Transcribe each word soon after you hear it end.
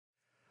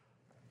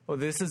Well,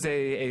 this is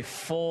a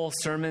full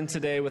sermon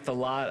today with a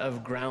lot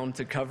of ground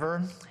to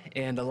cover,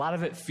 and a lot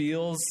of it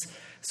feels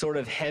sort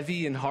of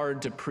heavy and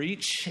hard to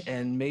preach,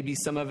 and maybe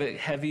some of it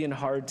heavy and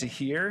hard to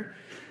hear.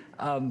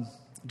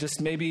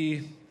 Just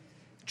maybe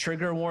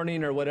trigger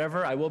warning or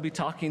whatever. I will be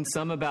talking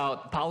some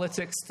about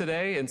politics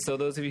today, and so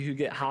those of you who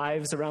get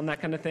hives around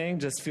that kind of thing,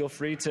 just feel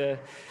free to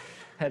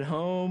head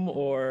home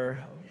or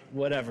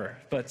whatever.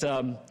 But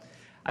I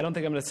don't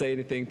think I'm going to say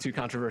anything too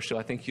controversial.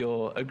 I think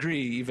you'll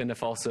agree, even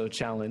if also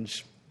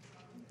challenge.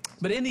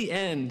 But in the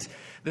end,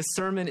 this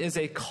sermon is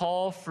a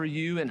call for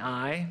you and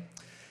I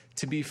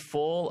to be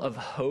full of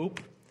hope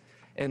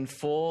and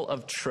full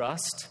of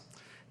trust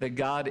that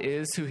God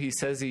is who he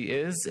says he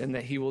is and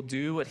that he will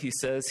do what he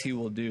says he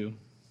will do.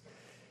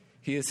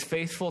 He is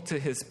faithful to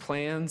his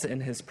plans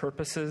and his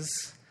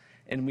purposes,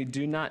 and we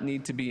do not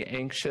need to be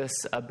anxious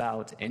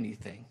about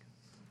anything.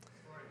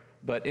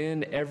 But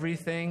in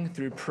everything,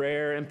 through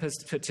prayer and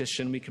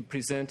petition, we can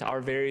present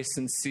our very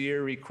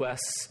sincere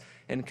requests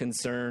and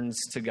concerns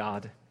to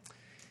God.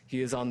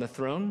 He is on the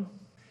throne,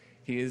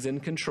 he is in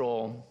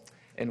control,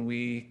 and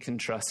we can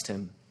trust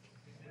him.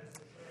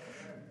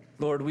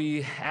 Lord,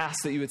 we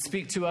ask that you would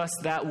speak to us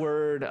that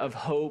word of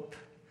hope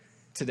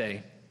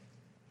today,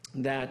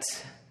 that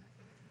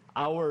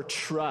our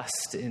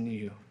trust in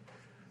you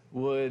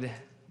would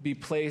be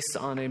placed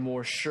on a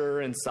more sure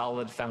and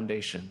solid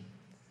foundation,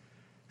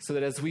 so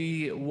that as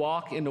we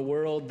walk in a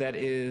world that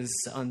is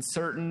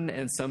uncertain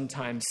and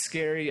sometimes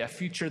scary, a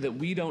future that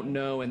we don't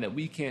know and that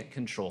we can't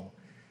control,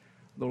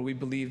 Lord, we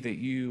believe that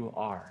you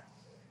are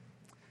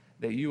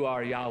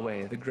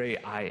Yahweh, the great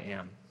I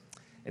am,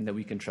 and that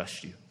we can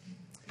trust you.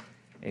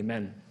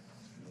 Amen.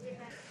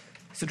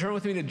 So turn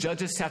with me to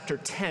Judges chapter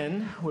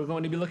 10. We're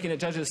going to be looking at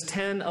Judges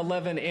 10,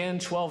 11,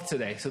 and 12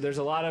 today. So there's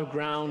a lot of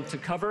ground to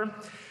cover.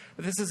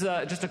 But this is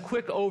just a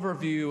quick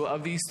overview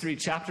of these three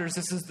chapters.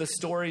 This is the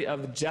story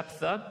of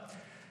Jephthah.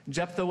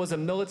 Jephthah was a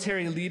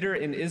military leader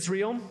in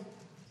Israel.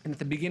 And at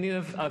the beginning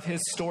of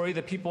his story,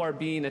 the people are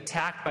being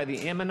attacked by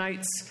the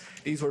Ammonites.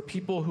 These were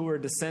people who were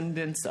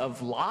descendants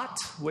of Lot,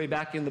 way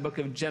back in the book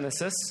of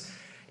Genesis.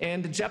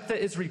 And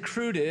Jephthah is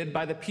recruited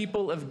by the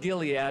people of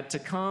Gilead to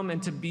come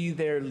and to be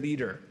their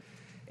leader.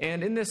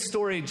 And in this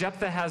story,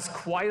 Jephthah has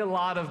quite a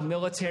lot of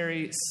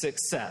military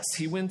success.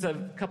 He wins a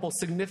couple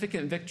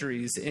significant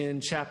victories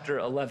in chapter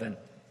 11.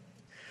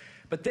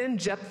 But then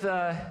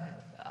Jephthah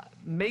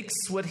makes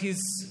what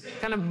he's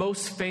kind of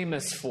most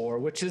famous for,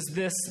 which is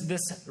this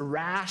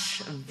rash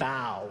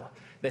vow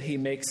that he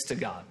makes to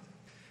God.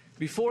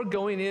 Before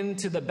going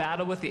into the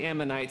battle with the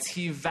Ammonites,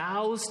 he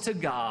vows to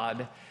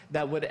God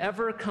that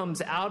whatever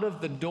comes out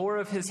of the door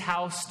of his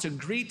house to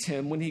greet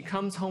him when he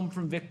comes home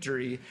from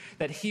victory,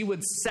 that he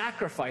would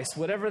sacrifice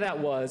whatever that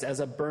was as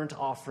a burnt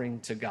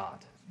offering to God.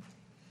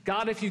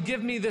 God, if you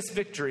give me this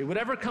victory,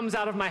 whatever comes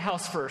out of my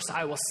house first,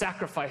 I will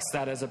sacrifice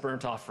that as a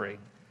burnt offering.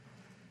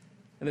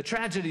 And the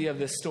tragedy of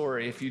this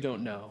story, if you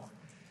don't know,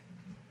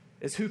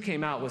 is who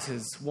came out was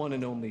his one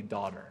and only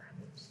daughter.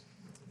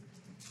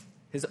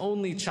 His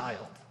only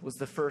child was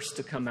the first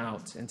to come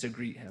out and to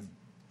greet him.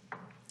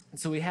 And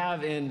so we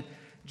have in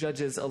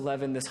Judges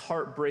 11 this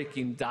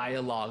heartbreaking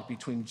dialogue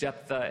between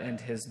Jephthah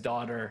and his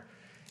daughter.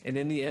 And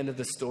in the end of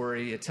the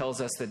story, it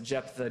tells us that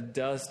Jephthah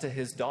does to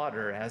his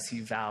daughter as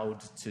he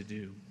vowed to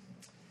do.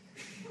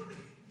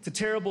 It's a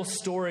terrible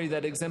story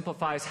that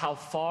exemplifies how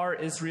far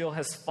Israel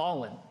has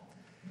fallen,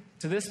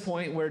 to this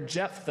point where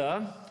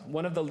Jephthah,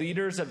 one of the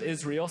leaders of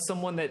Israel,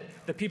 someone that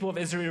the people of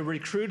Israel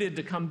recruited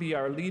to come be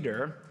our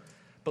leader,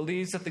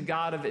 believes that the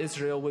God of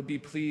Israel would be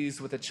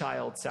pleased with a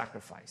child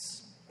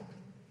sacrifice.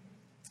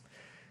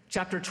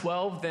 Chapter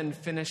 12 then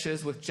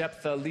finishes with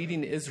Jephthah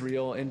leading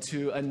Israel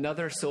into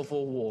another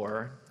civil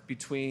war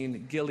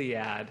between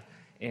Gilead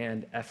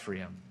and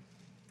Ephraim.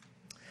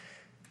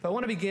 But I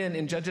want to begin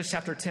in Judges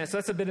chapter 10. So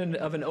that's a bit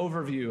of an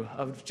overview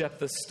of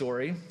Jephthah's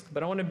story.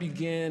 But I want to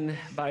begin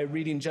by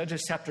reading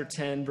Judges chapter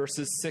 10,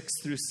 verses 6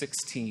 through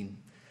 16.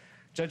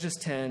 Judges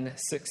 10,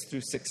 6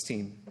 through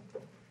 16.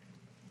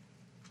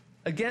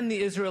 Again,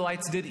 the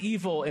Israelites did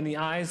evil in the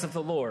eyes of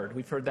the Lord.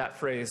 We've heard that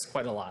phrase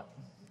quite a lot.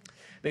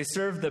 They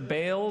served the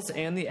Baals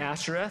and the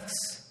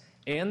Ashereths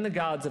and the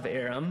gods of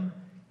Aram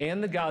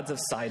and the gods of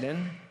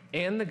Sidon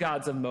and the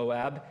gods of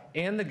Moab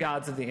and the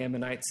gods of the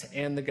Ammonites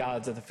and the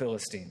gods of the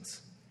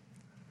Philistines.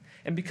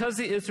 And because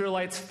the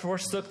Israelites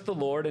forsook the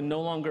Lord and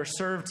no longer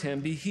served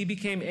him, he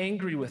became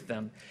angry with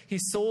them. He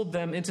sold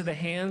them into the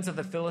hands of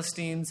the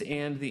Philistines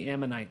and the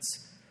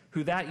Ammonites,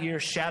 who that year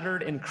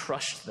shattered and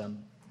crushed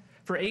them.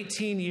 For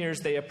 18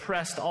 years they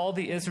oppressed all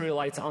the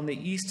Israelites on the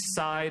east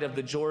side of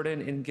the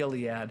Jordan in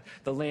Gilead,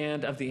 the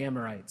land of the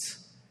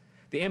Amorites.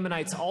 The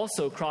Ammonites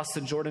also crossed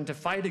the Jordan to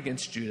fight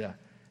against Judah,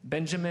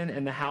 Benjamin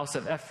and the house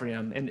of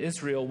Ephraim, and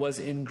Israel was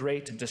in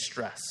great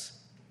distress.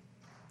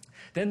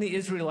 Then the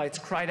Israelites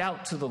cried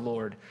out to the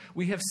Lord,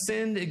 "We have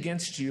sinned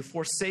against you,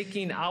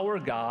 forsaking our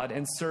God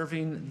and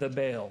serving the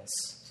Baals."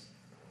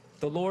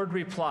 The Lord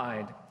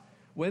replied,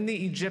 "When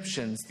the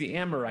Egyptians, the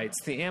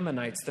Amorites, the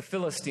Ammonites, the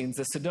Philistines,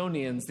 the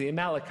Sidonians, the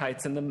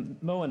Amalekites, and the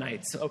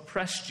Moabites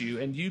oppressed you,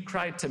 and you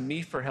cried to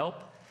me for help,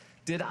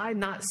 Did I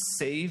not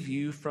save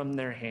you from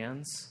their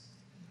hands?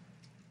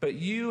 But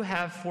you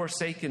have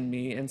forsaken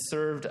me and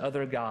served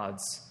other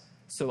gods,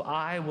 so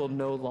I will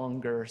no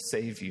longer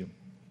save you.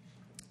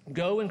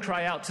 Go and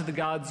cry out to the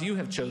gods you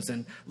have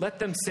chosen. Let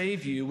them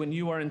save you when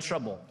you are in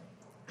trouble."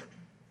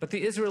 But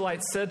the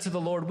Israelites said to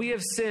the Lord, "We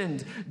have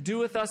sinned. Do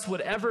with us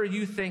whatever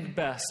you think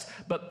best,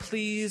 but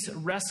please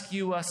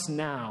rescue us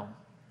now."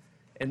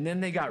 And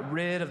then they got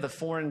rid of the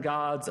foreign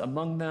gods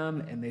among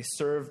them, and they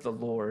served the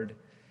Lord,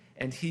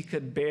 and he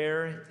could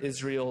bear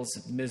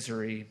Israel's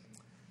misery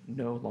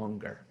no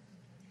longer.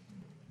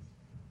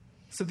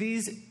 So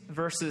these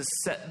verses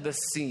set the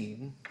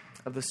scene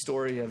of the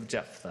story of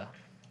Jephthah.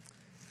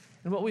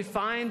 And what we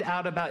find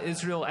out about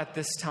Israel at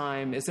this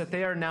time is that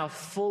they are now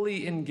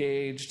fully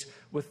engaged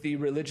with the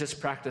religious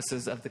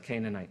practices of the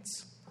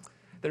Canaanites.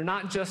 They're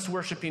not just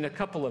worshiping a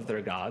couple of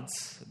their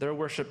gods, they're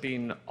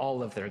worshiping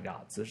all of their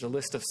gods. There's a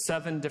list of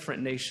 7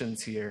 different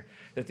nations here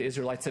that the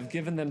Israelites have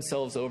given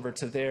themselves over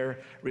to their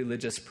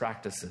religious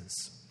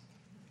practices.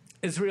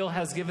 Israel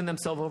has given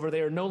themselves over.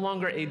 They are no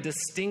longer a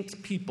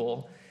distinct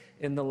people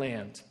in the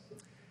land.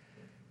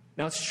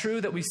 Now, it's true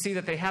that we see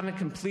that they haven't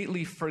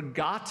completely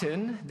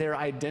forgotten their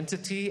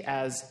identity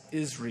as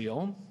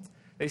Israel.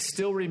 They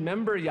still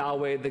remember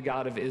Yahweh, the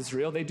God of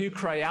Israel. They do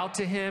cry out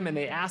to him and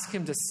they ask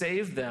him to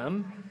save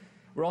them.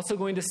 We're also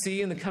going to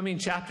see in the coming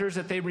chapters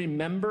that they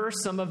remember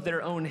some of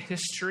their own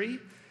history.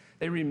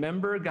 They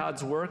remember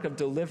God's work of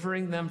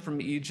delivering them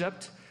from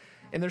Egypt.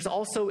 And there's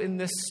also in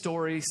this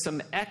story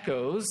some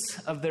echoes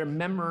of their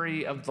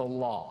memory of the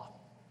law.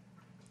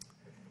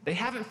 They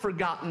haven't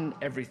forgotten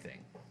everything.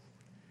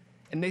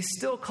 And they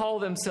still call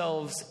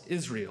themselves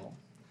Israel,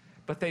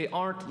 but they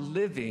aren't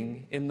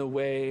living in the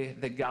way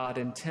that God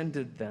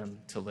intended them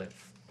to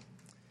live.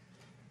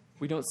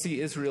 We don't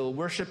see Israel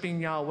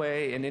worshiping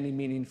Yahweh in any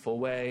meaningful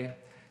way.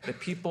 The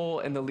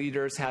people and the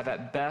leaders have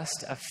at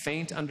best a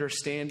faint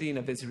understanding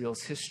of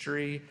Israel's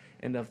history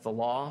and of the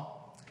law.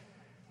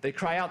 They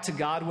cry out to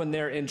God when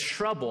they're in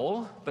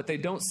trouble, but they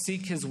don't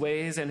seek his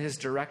ways and his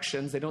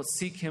directions. They don't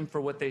seek him for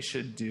what they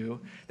should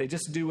do. They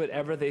just do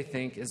whatever they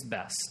think is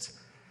best.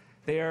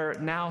 They are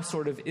now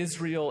sort of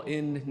Israel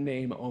in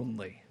name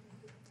only.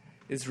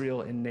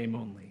 Israel in name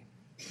only.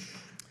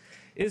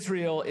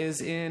 Israel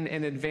is in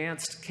an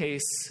advanced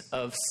case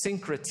of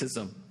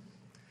syncretism.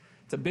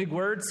 It's a big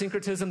word,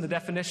 syncretism. The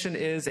definition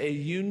is a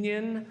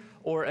union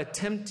or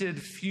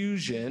attempted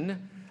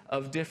fusion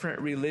of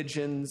different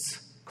religions,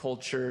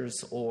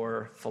 cultures,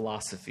 or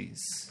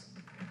philosophies.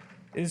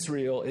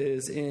 Israel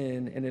is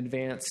in an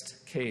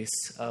advanced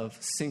case of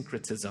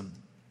syncretism.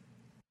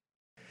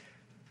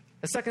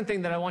 The second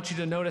thing that I want you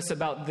to notice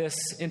about this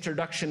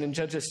introduction in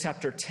Judges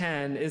chapter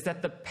 10 is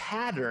that the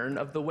pattern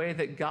of the way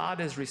that God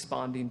is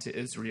responding to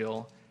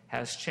Israel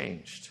has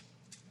changed.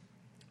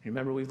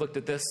 Remember, we've looked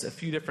at this a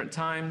few different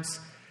times,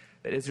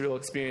 that Israel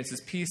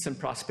experiences peace and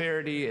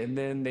prosperity, and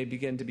then they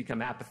begin to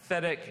become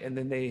apathetic, and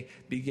then they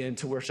begin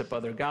to worship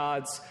other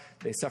gods.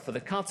 They suffer the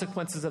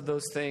consequences of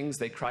those things.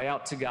 They cry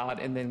out to God,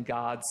 and then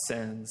God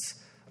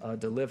sends a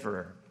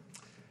deliverer.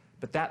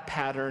 But that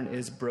pattern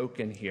is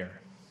broken here.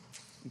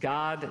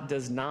 God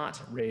does not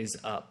raise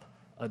up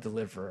a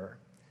deliverer.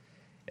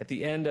 At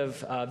the end of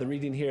the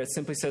reading here, it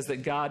simply says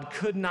that God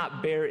could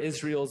not bear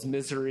Israel's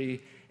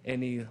misery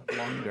any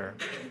longer.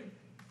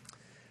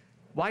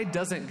 Why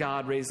doesn't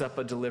God raise up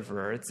a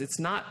deliverer? It's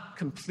not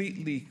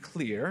completely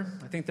clear.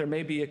 I think there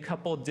may be a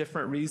couple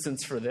different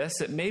reasons for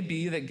this. It may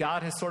be that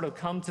God has sort of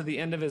come to the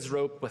end of his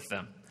rope with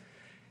them,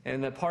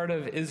 and that part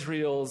of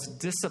Israel's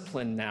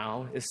discipline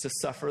now is to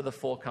suffer the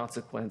full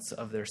consequence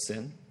of their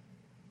sin.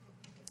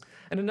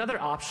 And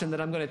another option that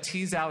I'm going to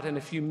tease out in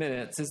a few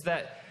minutes is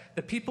that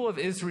the people of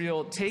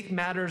Israel take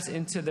matters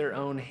into their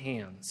own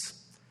hands,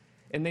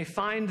 and they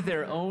find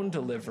their own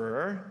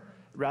deliverer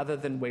rather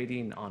than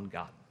waiting on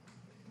God.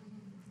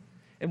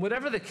 And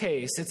whatever the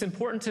case, it's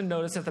important to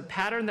notice that the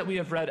pattern that we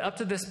have read up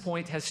to this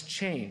point has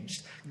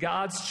changed.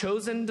 God's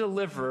chosen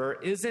deliverer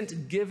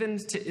isn't given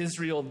to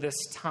Israel this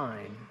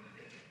time,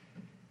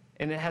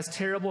 and it has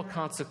terrible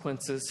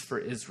consequences for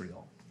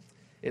Israel.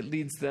 It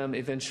leads them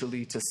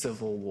eventually to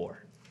civil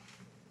war.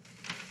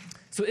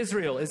 So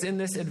Israel is in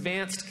this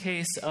advanced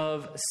case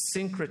of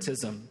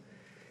syncretism.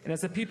 And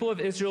as the people of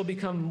Israel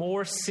become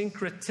more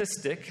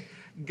syncretistic,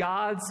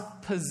 God's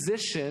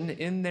position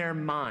in their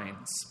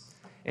minds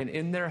and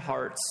in their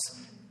hearts,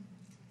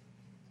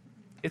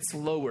 it's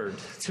lowered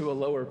to a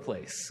lower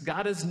place.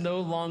 God is no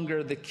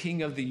longer the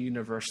king of the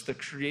universe, the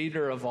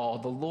creator of all,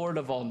 the Lord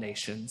of all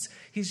nations.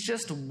 He's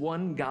just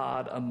one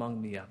God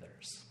among the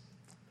others.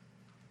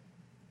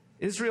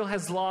 Israel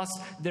has lost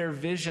their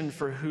vision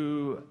for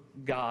who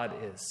God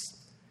is.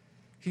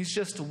 He's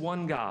just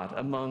one God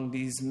among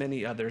these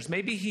many others.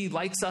 Maybe he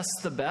likes us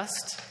the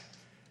best,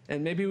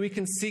 and maybe we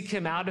can seek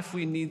him out if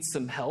we need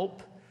some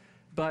help,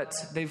 but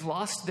they've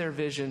lost their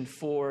vision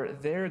for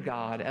their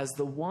God as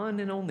the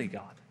one and only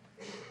God,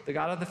 the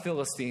God of the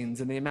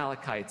Philistines and the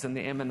Amalekites and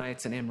the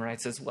Ammonites and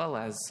Amorites, as well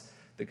as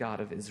the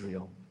God of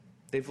Israel.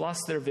 They've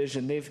lost their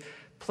vision. They've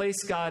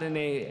placed God in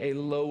a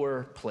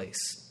lower place.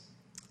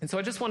 And so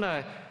I just want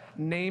to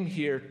name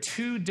here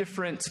two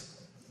different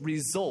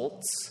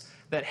results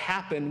that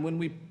happen when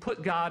we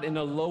put God in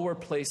a lower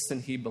place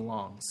than he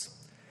belongs.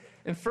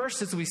 And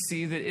first, as we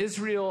see that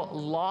Israel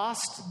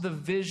lost the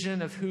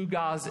vision of who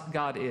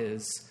God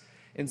is.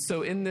 And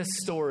so in this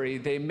story,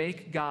 they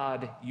make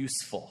God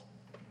useful.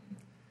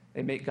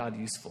 They make God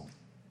useful.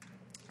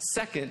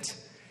 Second,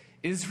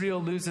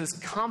 Israel loses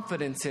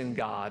confidence in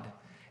God,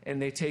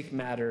 and they take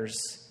matters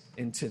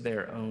into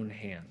their own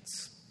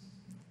hands.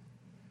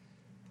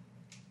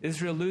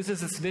 Israel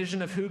loses its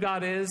vision of who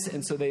God is,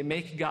 and so they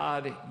make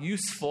God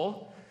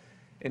useful.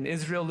 And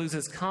Israel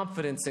loses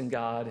confidence in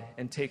God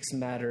and takes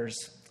matters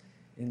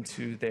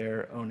into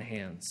their own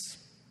hands.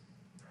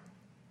 I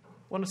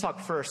want to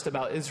talk first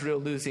about Israel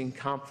losing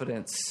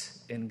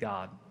confidence in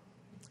God.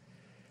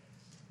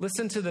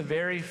 Listen to the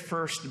very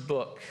first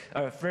verse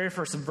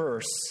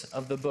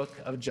of the book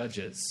of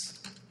Judges.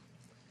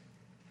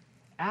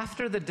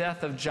 After the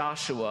death of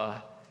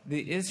Joshua,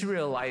 the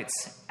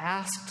Israelites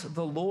asked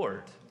the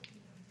Lord,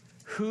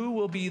 "Who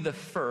will be the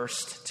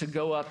first to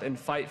go up and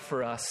fight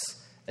for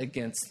us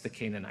against the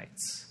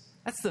Canaanites?"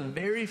 That's the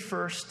very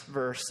first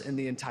verse in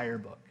the entire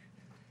book,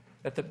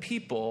 that the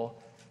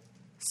people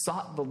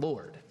sought the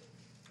Lord.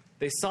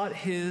 They sought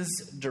his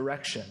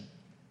direction.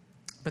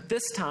 But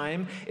this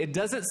time, it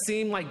doesn't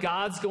seem like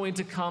God's going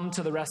to come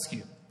to the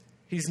rescue.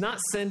 He's not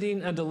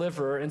sending a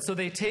deliverer, and so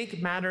they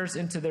take matters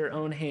into their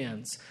own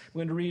hands. I'm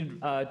going to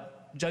read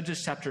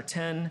Judges chapter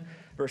 10,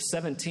 verse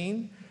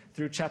 17,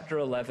 through chapter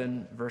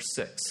 11, verse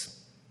 6.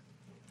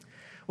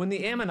 When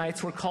the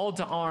Ammonites were called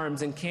to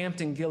arms and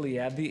camped in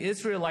Gilead, the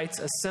Israelites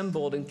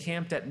assembled and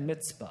camped at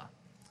Mizpah.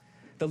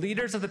 The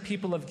leaders of the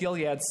people of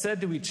Gilead said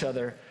to each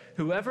other,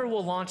 "Whoever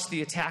will launch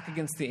the attack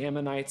against the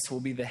Ammonites will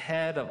be the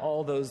head of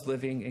all those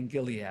living in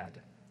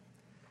Gilead."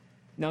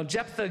 Now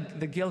Jephthah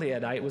the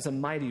Gileadite was a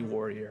mighty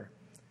warrior.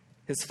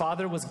 His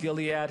father was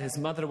Gilead, his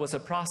mother was a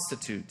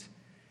prostitute.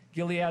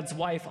 Gilead's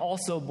wife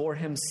also bore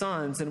him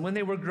sons, and when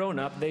they were grown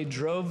up, they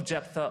drove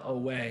Jephthah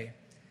away.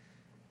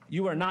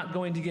 "You are not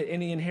going to get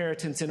any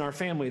inheritance in our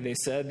family," they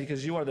said,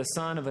 "because you are the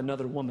son of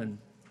another woman."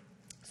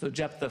 So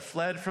Jephthah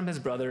fled from his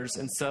brothers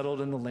and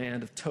settled in the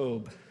land of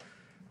Tob,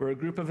 where a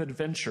group of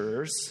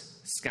adventurers,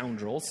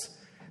 scoundrels,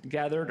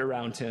 gathered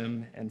around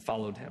him and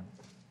followed him.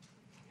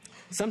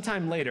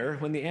 Sometime later,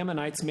 when the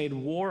Ammonites made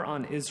war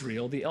on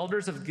Israel, the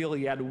elders of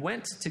Gilead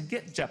went to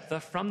get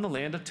Jephthah from the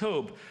land of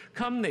Tob.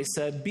 "Come," they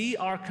said, "be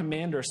our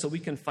commander so we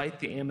can fight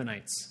the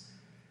Ammonites."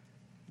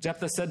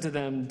 Jephthah said to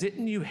them,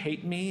 "Didn't you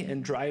hate me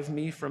and drive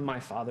me from my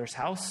father's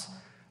house?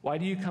 Why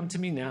do you come to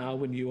me now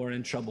when you are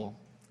in trouble?"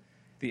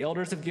 The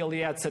elders of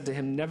Gilead said to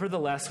him,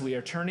 "Nevertheless, we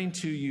are turning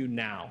to you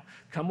now.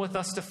 Come with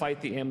us to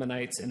fight the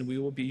Ammonites, and we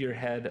will be your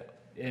head,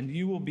 and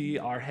you will be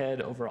our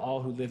head over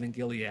all who live in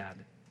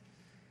Gilead."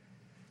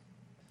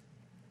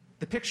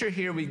 The picture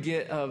here we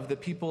get of the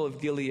people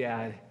of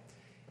Gilead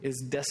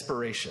is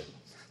desperation.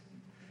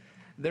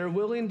 They're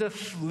willing to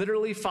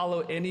literally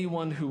follow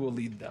anyone who will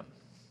lead them.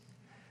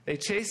 They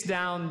chase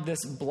down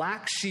this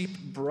black sheep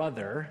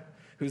brother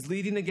who's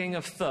leading a gang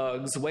of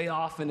thugs way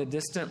off in a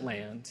distant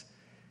land.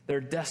 They're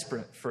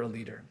desperate for a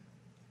leader.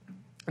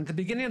 At the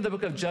beginning of the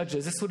book of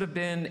Judges, this would have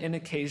been an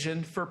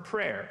occasion for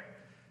prayer.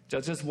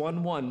 Judges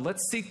 1:1,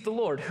 "Let's seek the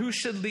Lord. Who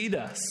should lead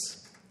us?"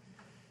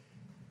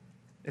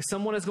 If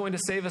someone is going to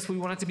save us, we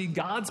want it to be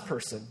God's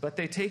person, but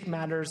they take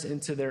matters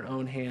into their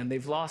own hand.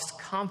 They've lost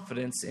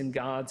confidence in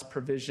God's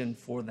provision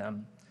for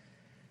them.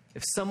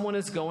 If someone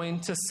is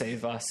going to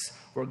save us,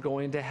 we're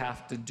going to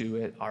have to do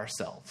it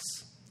ourselves.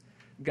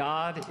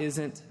 God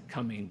isn't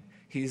coming.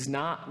 He's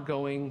not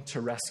going to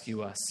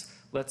rescue us.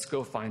 Let's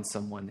go find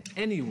someone,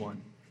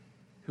 anyone,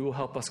 who will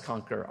help us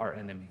conquer our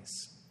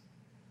enemies.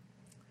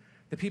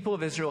 The people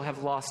of Israel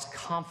have lost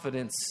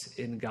confidence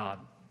in God.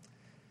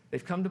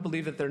 They've come to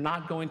believe that they're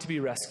not going to be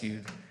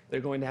rescued. They're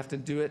going to have to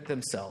do it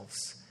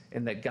themselves,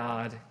 and that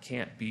God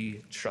can't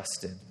be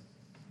trusted.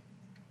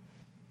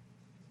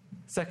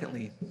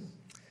 Secondly,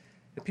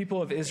 the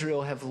people of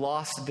Israel have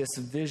lost this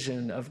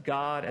vision of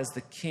God as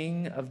the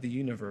king of the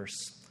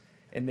universe,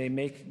 and they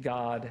make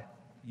God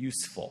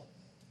useful.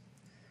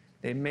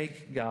 They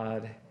make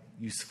God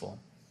useful.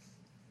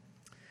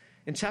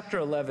 In chapter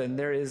 11,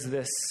 there is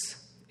this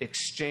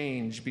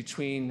exchange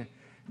between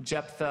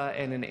Jephthah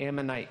and an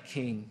Ammonite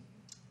king.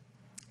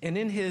 And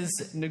in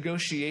his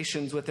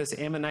negotiations with this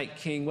Ammonite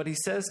king, what he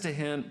says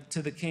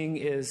to the king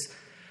is,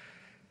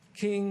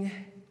 "King,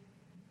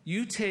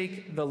 you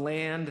take the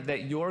land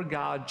that your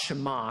God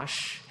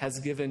Chemosh has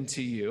given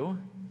to you,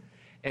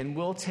 and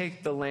we'll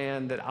take the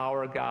land that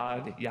our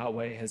God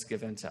Yahweh has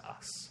given to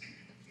us."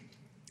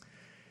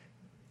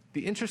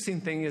 The interesting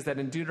thing is that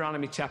in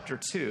Deuteronomy chapter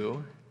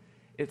 2,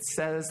 it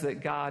says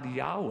that God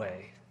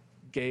Yahweh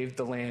gave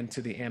the land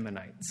to the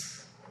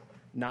Ammonites,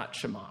 not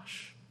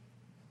Chemosh.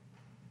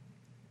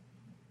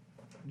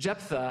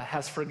 Jephthah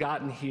has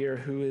forgotten here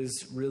who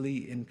is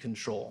really in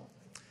control.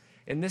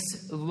 And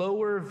this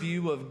lower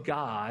view of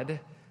God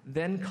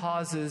then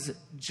causes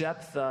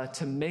Jephthah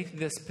to make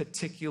this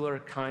particular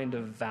kind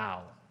of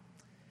vow.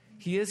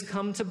 He has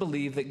come to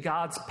believe that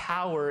God's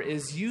power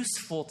is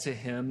useful to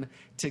him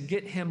to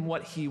get him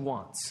what he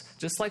wants.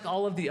 Just like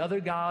all of the other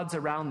gods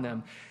around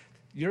them.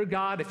 Your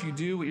God, if you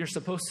do what you're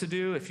supposed to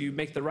do, if you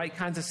make the right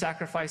kinds of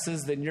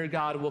sacrifices, then your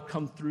God will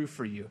come through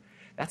for you.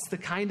 That's the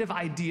kind of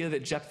idea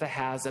that Jephthah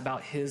has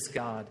about his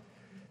God,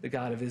 the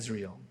God of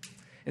Israel.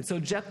 And so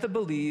Jephthah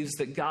believes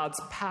that God's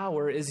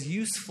power is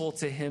useful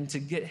to him to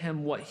get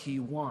him what he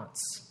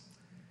wants.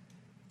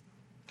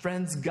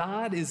 Friends,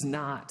 God is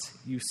not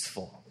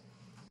useful.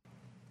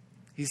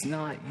 He's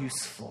not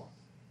useful.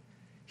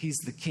 He's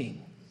the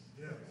king.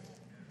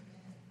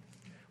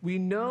 We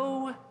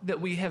know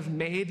that we have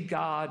made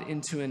God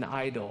into an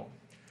idol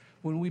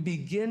when we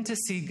begin to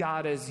see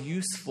God as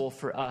useful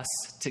for us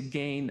to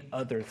gain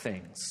other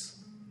things.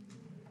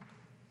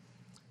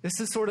 This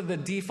is sort of the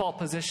default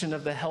position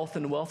of the health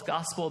and wealth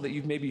gospel that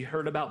you've maybe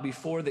heard about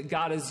before, that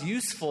God is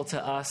useful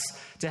to us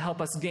to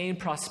help us gain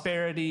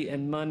prosperity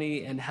and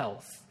money and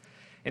health.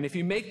 And if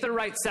you make the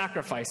right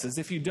sacrifices,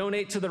 if you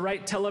donate to the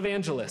right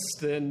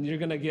televangelist, then you're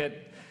going to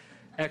get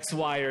X,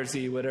 Y, or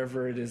Z,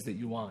 whatever it is that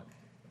you want.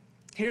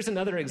 Here's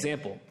another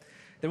example.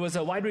 There was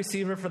a wide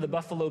receiver for the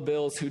Buffalo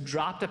Bills who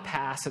dropped a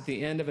pass at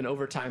the end of an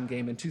overtime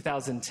game in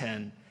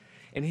 2010.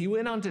 And he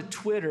went onto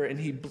Twitter and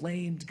he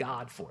blamed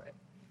God for it.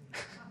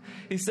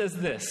 He says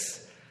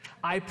this,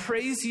 "I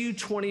praise you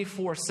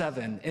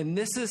 24/7, and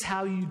this is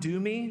how you do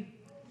me?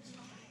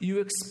 You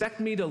expect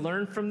me to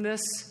learn from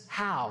this?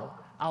 How?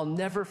 I'll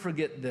never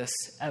forget this,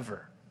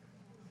 ever."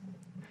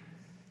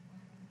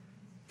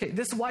 Okay,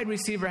 this wide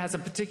receiver has a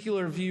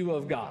particular view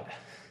of God.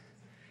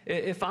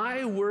 If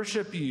I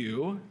worship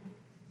you,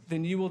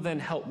 then you will then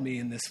help me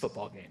in this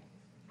football game.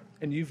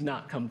 And you've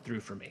not come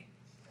through for me.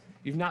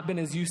 You've not been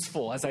as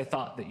useful as I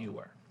thought that you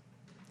were.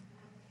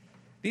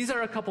 These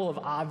are a couple of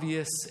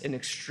obvious and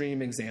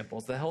extreme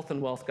examples, the health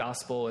and wealth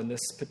gospel and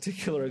this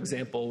particular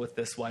example with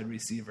this wide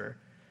receiver.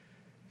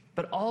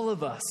 But all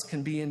of us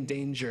can be in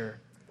danger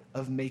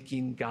of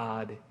making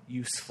God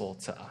useful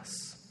to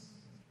us.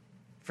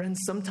 Friends,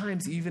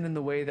 sometimes even in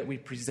the way that we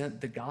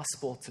present the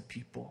gospel to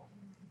people,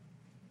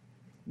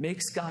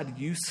 makes God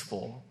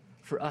useful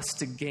for us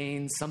to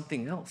gain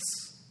something else.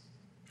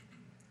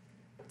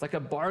 It's like a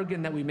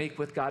bargain that we make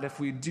with God. If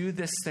we do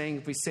this thing,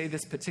 if we say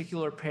this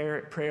particular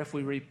prayer, if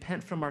we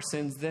repent from our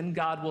sins, then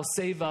God will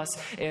save us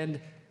and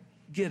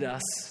get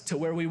us to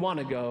where we want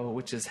to go,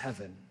 which is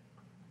heaven.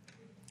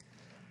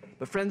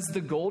 But friends,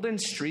 the golden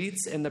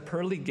streets and the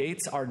pearly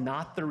gates are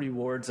not the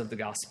rewards of the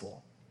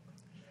gospel.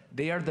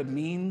 They are the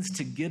means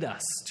to get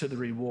us to the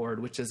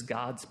reward, which is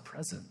God's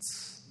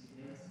presence.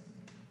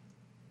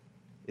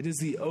 It is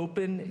the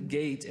open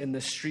gate and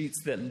the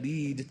streets that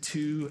lead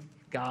to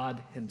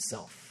God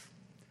himself.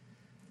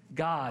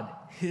 God,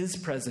 his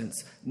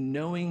presence,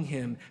 knowing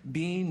him,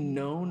 being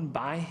known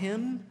by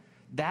him,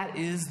 that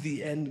is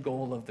the end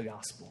goal of the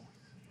gospel.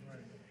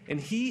 And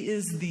he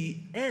is the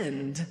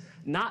end,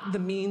 not the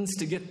means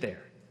to get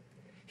there.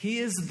 He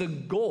is the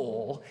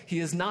goal. He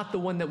is not the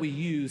one that we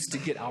use to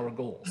get our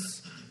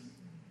goals.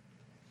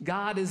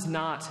 God is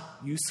not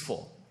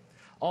useful.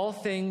 All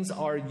things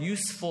are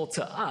useful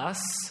to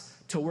us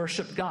to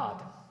worship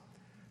God.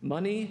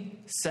 Money,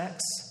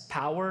 sex,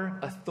 power,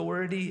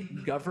 authority,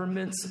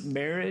 governments,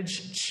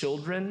 marriage,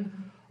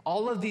 children,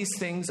 all of these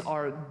things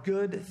are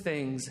good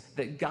things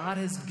that God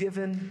has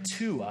given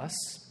to us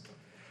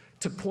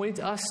to point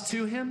us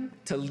to him,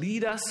 to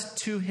lead us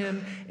to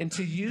him, and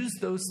to use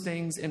those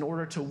things in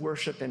order to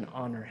worship and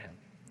honor him.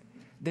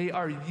 They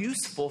are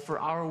useful for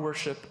our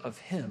worship of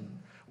him.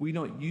 We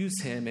don't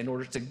use him in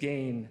order to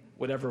gain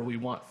whatever we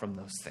want from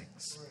those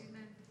things.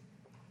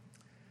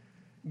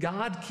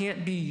 God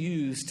can't be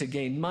used to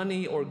gain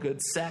money or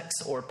good sex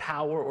or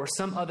power or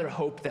some other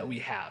hope that we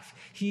have.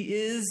 He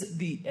is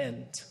the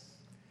end.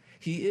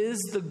 He is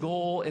the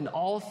goal, and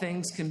all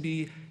things can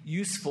be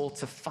useful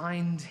to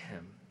find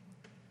him.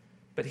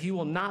 But he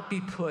will not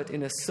be put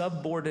in a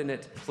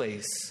subordinate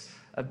place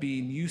of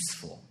being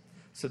useful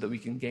so that we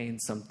can gain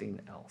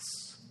something else.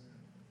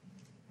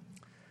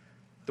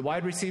 The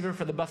wide receiver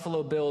for the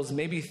Buffalo Bills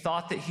maybe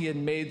thought that he had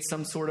made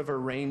some sort of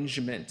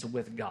arrangement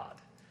with God.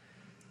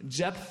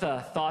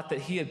 Jephthah thought that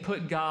he had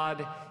put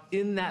God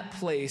in that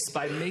place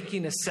by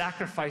making a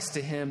sacrifice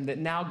to him, that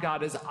now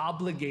God is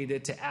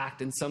obligated to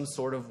act in some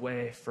sort of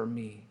way for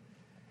me.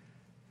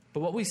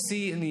 But what we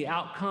see in the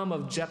outcome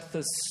of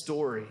Jephthah's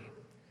story,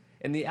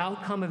 and the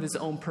outcome of his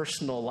own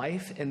personal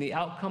life, and the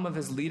outcome of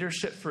his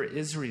leadership for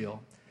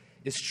Israel,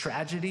 is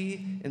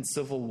tragedy and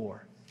civil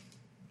war.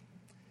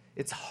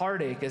 It's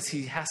heartache as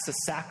he has to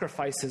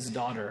sacrifice his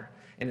daughter,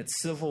 and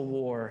it's civil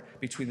war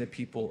between the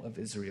people of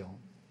Israel.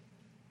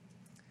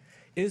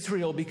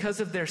 Israel, because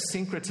of their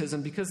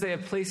syncretism, because they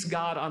have placed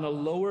God on a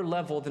lower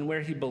level than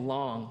where he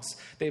belongs,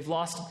 they've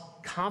lost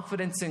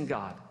confidence in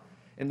God,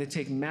 and they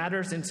take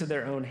matters into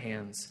their own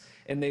hands,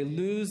 and they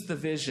lose the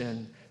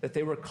vision that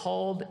they were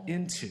called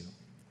into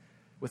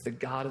with the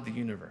God of the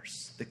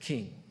universe, the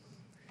King,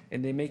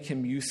 and they make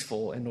him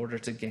useful in order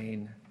to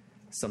gain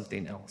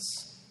something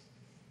else.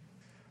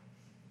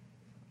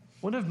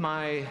 One of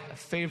my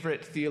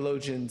favorite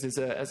theologians is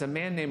a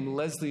man named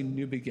Lesslie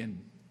Newbigin.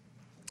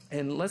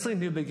 And Lesslie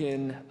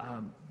Newbigin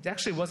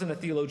actually wasn't a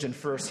theologian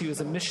first. He was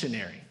a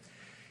missionary.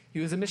 He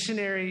was a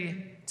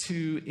missionary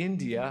to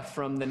India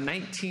from the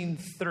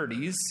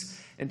 1930s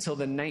until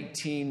the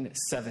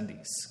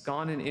 1970s.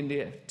 Gone to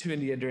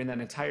India during that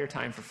entire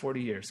time for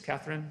 40 years.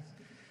 Catherine,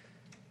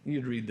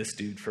 you'd read this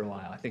dude for a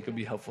while. I think it would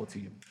be helpful to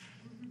you.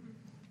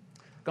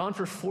 Gone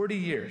for 40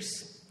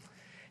 years.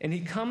 And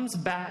he comes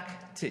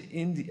back to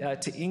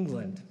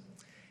England.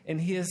 And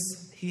he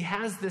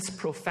has this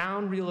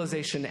profound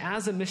realization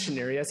as a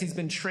missionary, as he's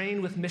been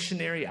trained with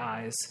missionary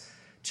eyes,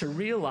 to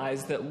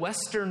realize that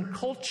Western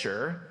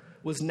culture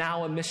was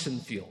now a mission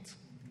field.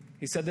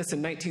 He said this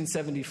in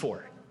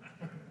 1974,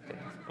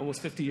 almost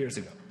 50 years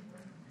ago.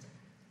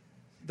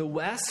 The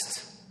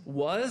West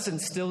was and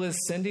still is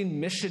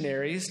sending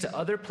missionaries to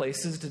other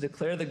places to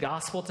declare the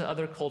gospel to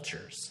other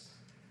cultures.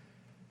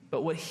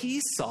 But what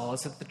he saw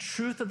is that the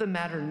truth of the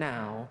matter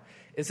now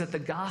is that the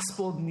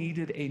gospel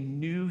needed a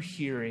new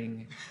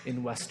hearing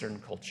in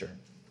Western culture.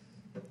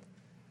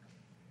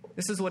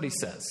 This is what he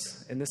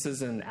says, and this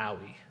is in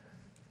Owie.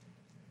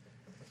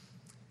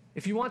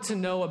 If you want to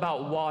know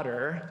about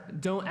water,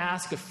 don't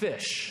ask a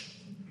fish.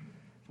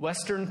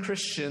 Western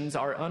Christians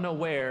are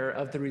unaware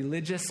of the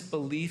religious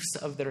beliefs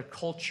of their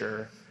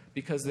culture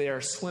because they are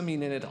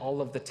swimming in it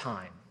all of the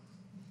time.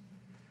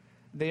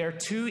 They are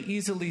too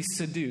easily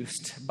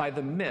seduced by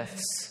the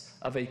myths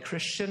of a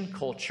Christian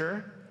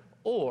culture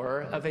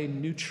or of a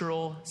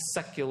neutral,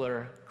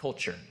 secular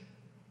culture.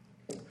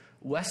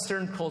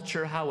 Western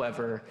culture,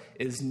 however,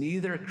 is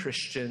neither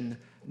Christian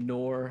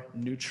nor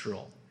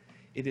neutral.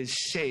 It is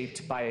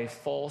shaped by a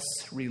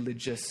false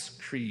religious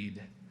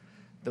creed.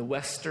 The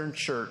Western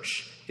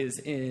church is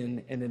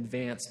in an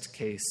advanced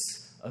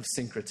case of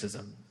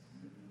syncretism.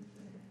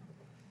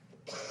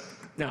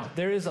 Now,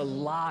 there is a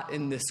lot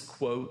in this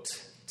quote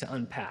to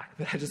unpack,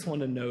 but I just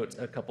want to note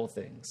a couple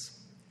things.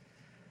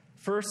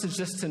 First is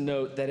just to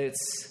note that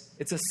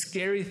it's a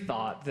scary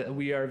thought that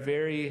we are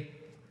very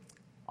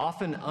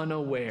often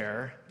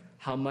unaware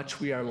how much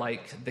we are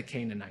like the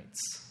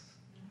Canaanites.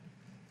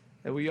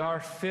 That we are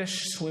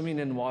fish swimming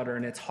in water,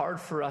 and it's hard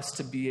for us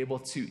to be able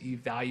to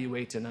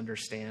evaluate and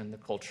understand the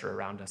culture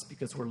around us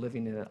because we're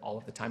living in it all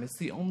of the time. It's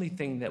the only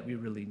thing that we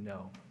really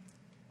know.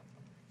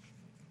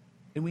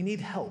 And we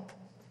need help.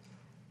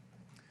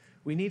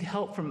 We need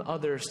help from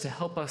others to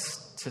help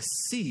us to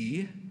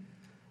see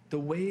the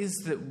ways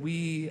that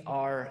we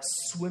are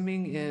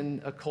swimming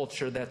in a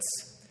culture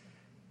that's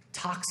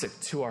toxic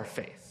to our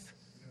faith.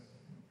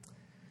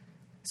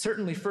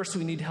 Certainly, first,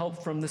 we need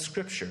help from the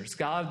Scriptures.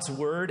 God's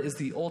Word is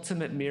the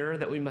ultimate mirror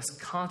that we must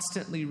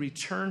constantly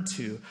return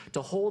to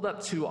hold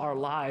up to our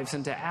lives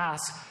and to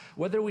ask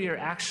whether we are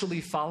actually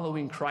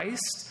following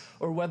Christ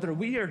or whether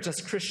we are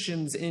just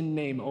Christians in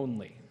name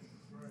only.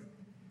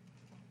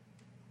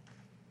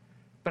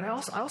 But I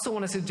also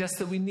want to suggest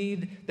that we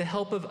need the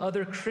help of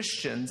other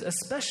Christians,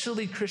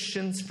 especially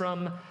Christians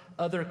from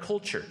other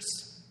cultures.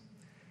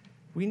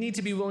 We need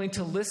to be willing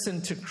to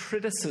listen to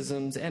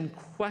criticisms and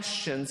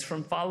questions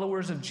from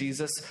followers of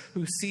Jesus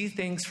who see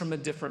things from a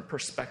different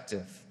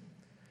perspective.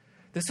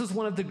 This was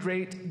one of the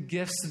great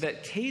gifts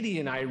that Katie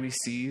and I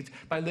received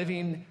by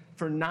living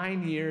for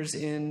 9 years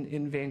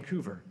in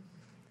Vancouver.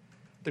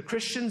 The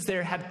Christians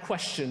there had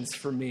questions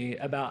for me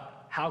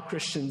about how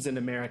Christians in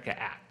America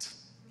act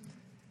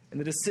and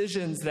the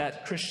decisions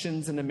that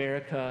Christians in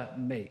America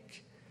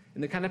make,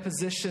 and the kind of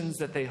positions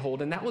that they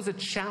hold. And that was a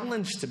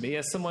challenge to me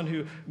as someone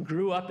who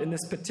grew up in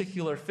this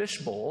particular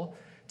fishbowl,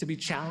 to be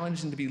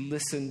challenged and to be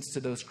listened to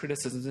those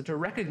criticisms and to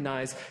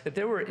recognize that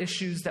there were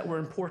issues that were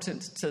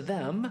important to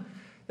them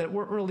that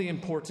weren't really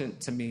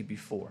important to me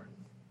before.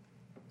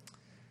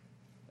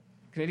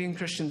 Canadian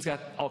Christians got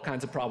all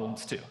kinds of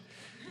problems too.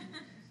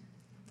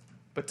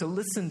 But to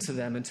listen to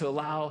them and to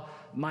allow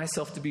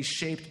myself to be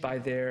shaped by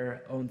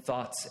their own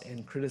thoughts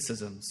and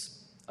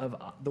criticisms of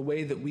the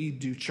way that we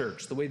do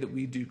church, the way that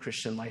we do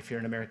Christian life here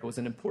in America was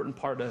an important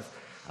part of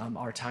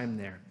our time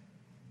there.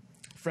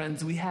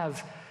 Friends, we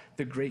have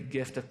the great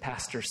gift of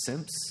Pastor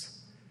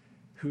Simps,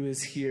 who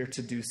is here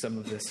to do some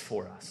of this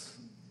for us.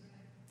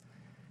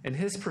 And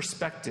his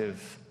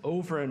perspective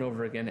over and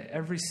over again,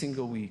 every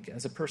single week,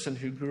 as a person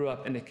who grew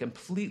up in a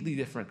completely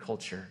different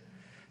culture,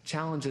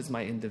 challenges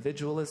my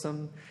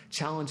individualism,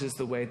 challenges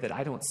the way that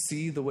I don't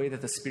see the way that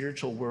the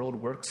spiritual world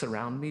works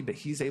around me, but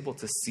he's able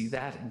to see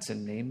that and to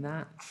name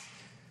that.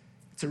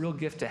 It's a real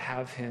gift to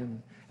have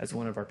him as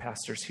one of our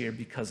pastors here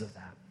because of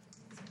that,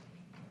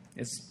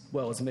 as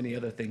well as many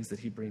other things that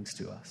he brings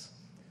to us.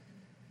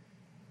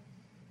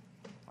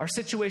 Our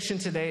situation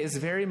today is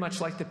very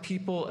much like the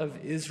people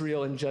of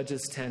Israel in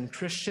Judges 10.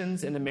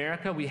 Christians in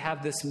America, we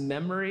have this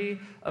memory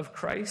of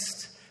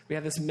Christ. We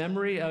have this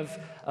memory of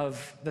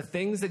the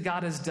things that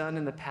God has done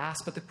in the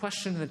past, but the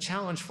question and the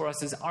challenge for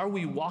us is, are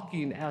we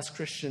walking as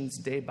Christians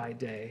day by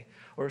day,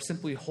 or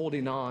simply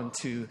holding on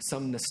to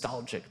some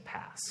nostalgic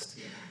past?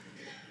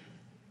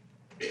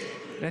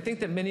 And I think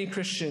that many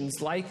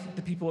Christians, like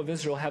the people of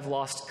Israel, have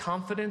lost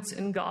confidence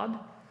in God,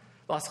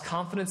 lost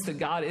confidence that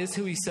God is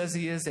who he says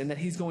he is and that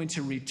he's going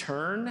to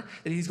return,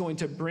 that he's going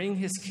to bring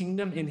his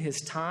kingdom in his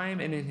time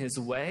and in his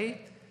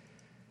way.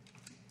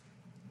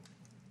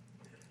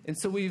 And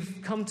so we've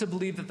come to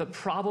believe that the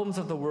problems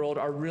of the world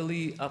are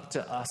really up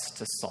to us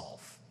to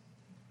solve.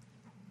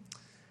 I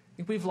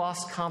think we've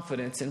lost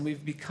confidence and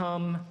we've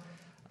become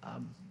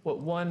what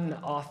one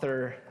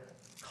author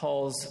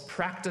calls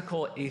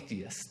practical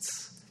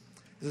atheists.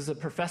 This is a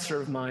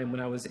professor of mine when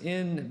I was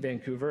in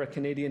Vancouver, a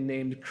Canadian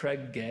named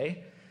Craig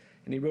Gay,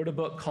 and he wrote a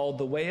book called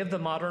The Way of the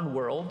Modern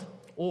World,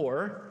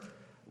 or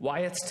Why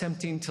It's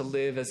Tempting to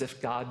Live as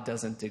If God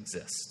Doesn't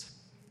Exist.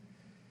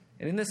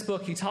 And in this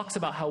book, he talks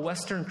about how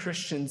Western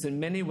Christians in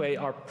many ways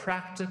are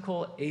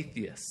practical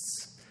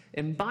atheists.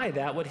 And by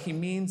that, what he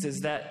means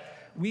is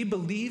that we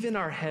believe in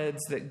our heads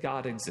that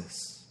God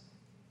exists.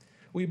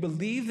 We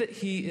believe that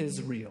he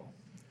is real.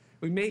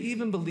 We may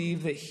even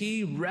believe that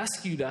he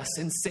rescued us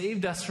and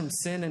saved us from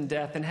sin and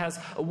death and has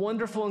a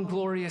wonderful and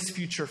glorious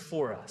future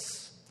for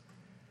us.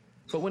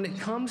 But when it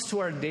comes to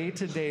our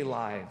day-to-day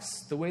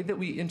lives, the way that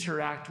we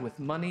interact with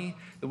money,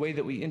 the way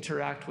that we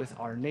interact with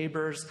our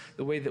neighbors,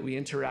 the way that we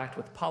interact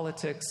with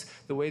politics,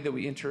 the way that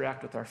we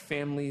interact with our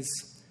families,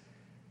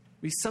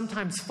 we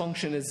sometimes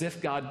function as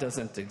if God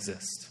doesn't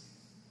exist.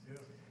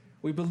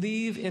 We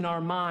believe in our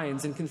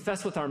minds and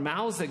confess with our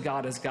mouths that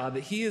God is God,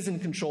 that he is in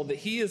control, that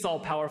he is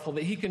all-powerful,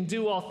 that he can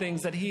do all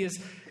things, that he is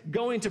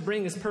going to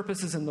bring his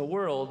purposes in the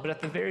world. But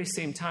at the very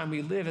same time,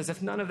 we live as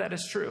if none of that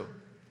is true.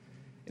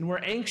 And we're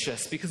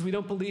anxious because we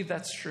don't believe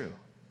that's true.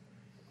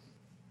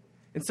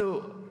 And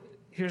so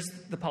here's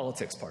the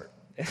politics part.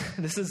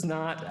 This is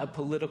not a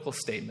political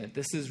statement.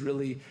 This is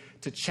really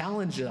to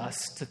challenge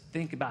us to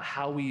think about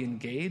how we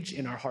engage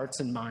in our hearts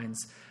and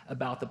minds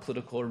about the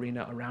political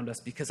arena around us,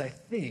 because I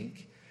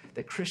think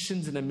that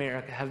Christians in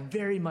America have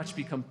very much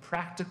become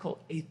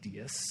practical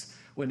atheists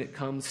when it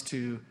comes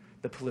to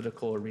the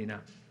political arena.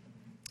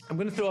 I'm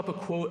going to throw up a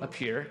quote up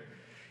here,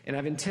 and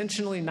I've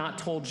intentionally not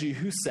told you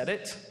who said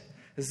it.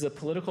 This is a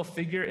political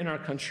figure in our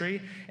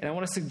country, and I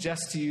want to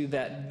suggest to you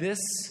that this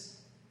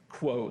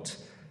quote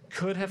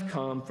could have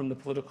come from the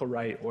political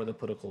right or the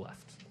political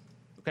left.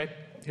 Okay?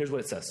 Here's what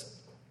it says.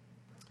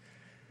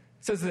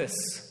 It says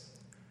this: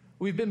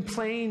 we've been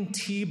playing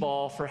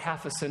t-ball for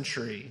half a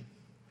century,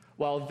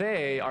 while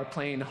they are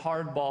playing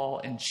hardball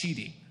and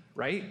cheating,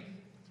 right?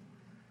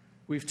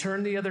 We've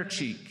turned the other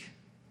cheek,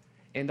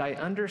 and I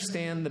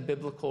understand the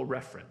biblical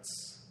reference.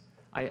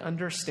 I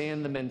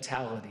understand the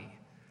mentality,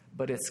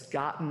 but it's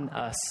gotten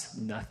us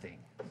nothing,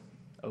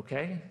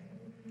 okay?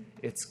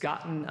 It's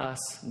gotten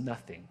us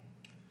nothing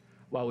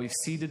while we've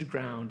ceded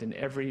ground in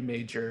every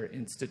major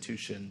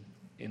institution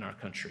in our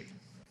country.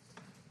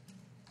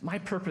 My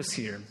purpose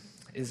here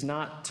is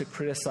not to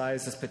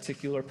criticize this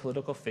particular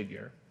political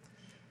figure,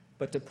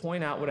 but to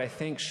point out what I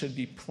think should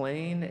be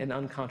plain and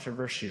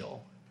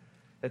uncontroversial,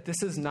 that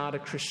this is not a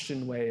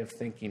Christian way of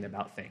thinking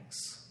about things.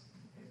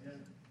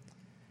 Amen.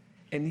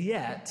 And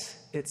yet,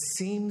 it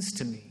seems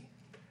to me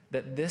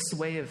that this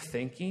way of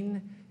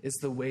thinking is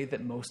the way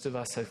that most of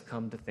us have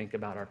come to think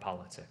about our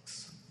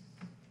politics.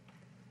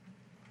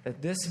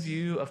 That this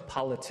view of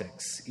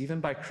politics, even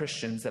by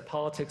Christians, that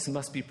politics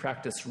must be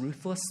practiced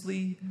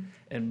ruthlessly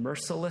and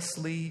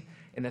mercilessly,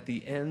 and that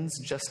the ends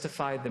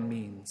justify the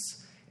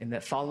means, and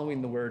that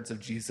following the words of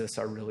Jesus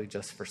are really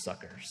just for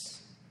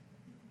suckers.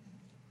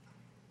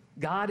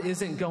 God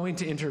isn't going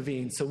to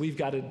intervene, so we've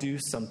got to do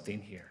something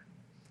here.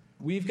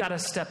 We've got to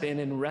step in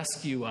and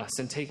rescue us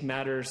and take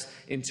matters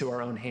into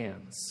our own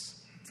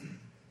hands.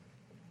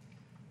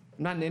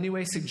 I'm not in any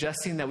way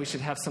suggesting that we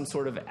should have some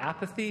sort of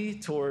apathy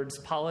towards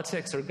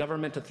politics or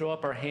government, to throw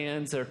up our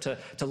hands or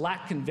to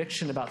lack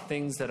conviction about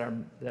things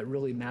that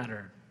really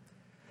matter.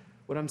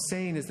 What I'm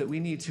saying is that we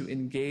need to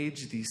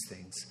engage these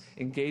things,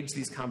 engage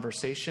these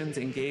conversations,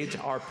 engage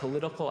our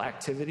political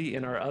activity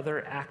and our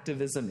other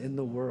activism in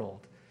the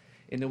world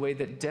in a way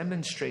that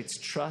demonstrates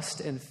trust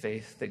and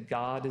faith that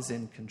God is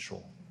in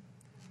control.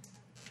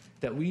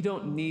 That we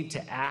don't need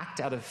to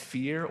act out of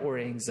fear or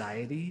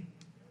anxiety.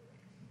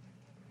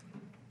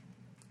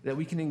 That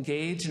we can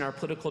engage in our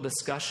political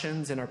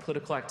discussions and our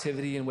political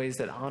activity in ways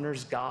that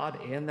honors God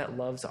and that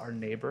loves our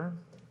neighbor.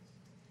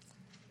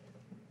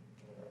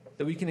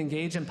 That we can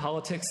engage in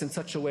politics in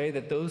such a way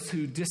that those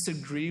who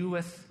disagree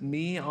with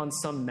me on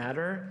some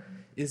matter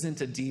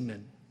isn't a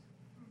demon.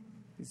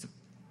 He's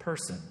a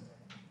person.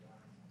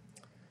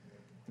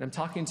 And I'm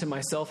talking to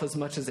myself as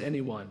much as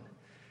anyone.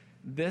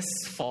 This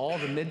fall,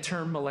 the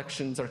midterm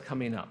elections are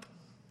coming up.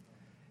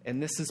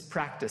 And this is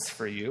practice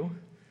for you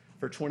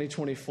for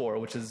 2024,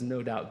 which is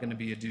no doubt going to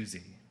be a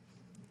doozy.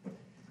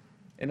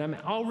 And I'm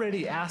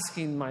already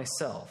asking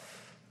myself,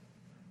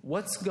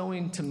 what's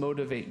going to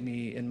motivate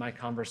me in my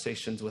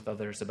conversations with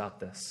others about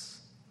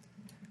this?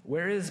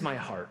 Where is my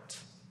heart?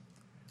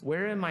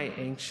 Where am I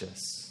anxious?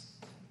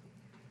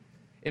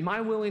 Am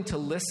I willing to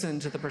listen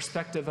to the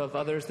perspective of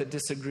others that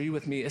disagree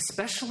with me,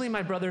 especially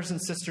my brothers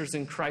and sisters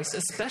in Christ,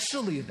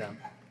 especially them?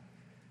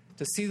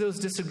 To see those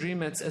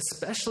disagreements,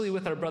 especially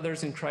with our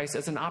brothers in Christ,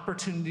 as an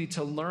opportunity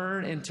to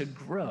learn and to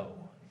grow,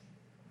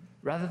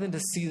 rather than to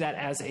see that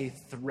as a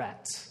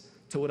threat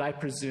to what I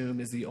presume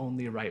is the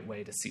only right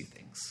way to see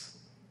things?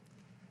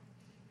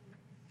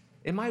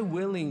 Am I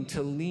willing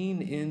to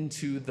lean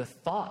into the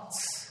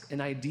thoughts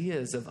and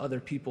ideas of other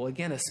people,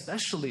 again,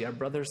 especially our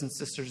brothers and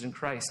sisters in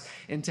Christ,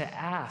 and to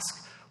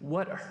ask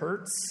what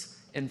hurts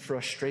and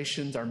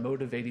frustrations are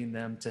motivating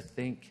them to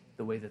think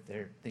the way that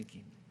they're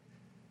thinking?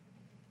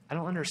 I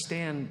don't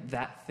understand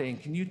that thing.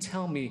 Can you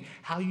tell me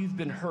how you've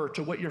been hurt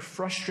or what you're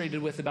frustrated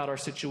with about our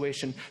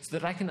situation so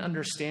that I can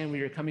understand where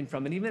you're coming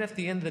from? And even if at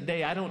the end of the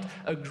day I don't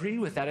agree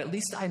with that, at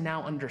least I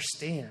now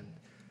understand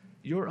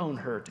your own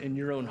hurt and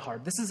your own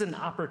heart. This is an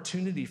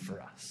opportunity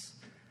for us.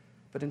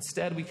 But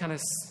instead, we kind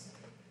of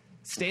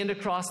stand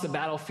across the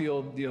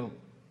battlefield,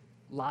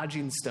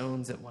 lodging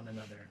stones at one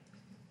another.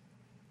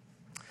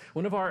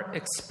 One of our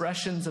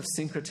expressions of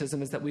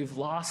syncretism is that we've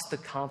lost the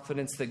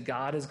confidence that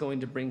God is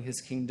going to bring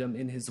his kingdom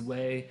in his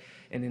way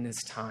and in his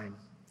time.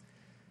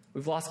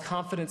 We've lost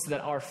confidence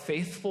that our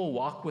faithful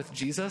walk with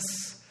Jesus,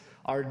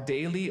 our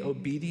daily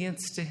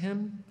obedience to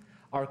him,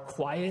 our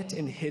quiet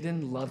and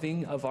hidden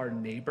loving of our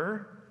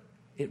neighbor,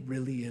 it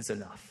really is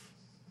enough.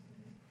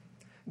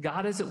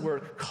 God is at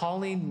work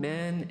calling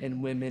men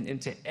and women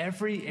into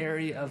every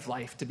area of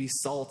life to be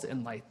salt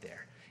and light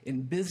there.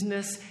 In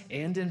business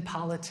and in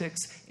politics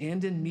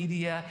and in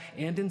media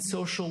and in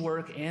social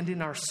work and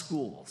in our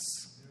schools.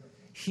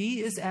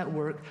 He is at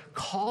work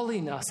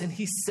calling us, and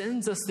he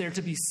sends us there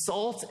to be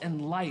salt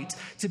and light,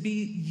 to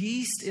be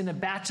yeast in a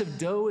batch of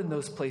dough in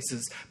those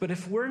places. But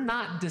if we're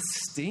not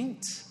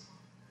distinct,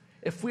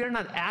 if we are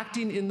not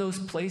acting in those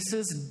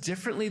places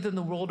differently than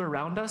the world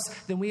around us,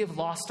 then we have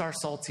lost our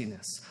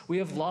saltiness. We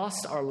have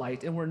lost our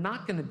light, and we're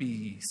not going to be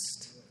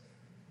yeast.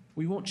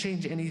 We won't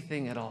change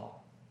anything at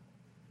all.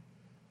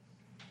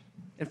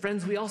 And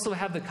friends, we also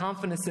have the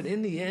confidence that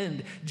in the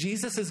end,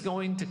 Jesus is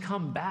going to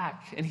come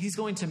back, and he's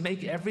going to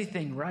make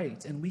everything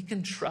right, and we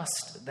can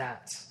trust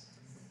that.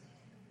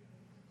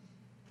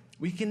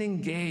 We can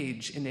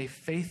engage in a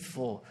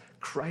faithful,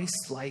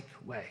 Christ-like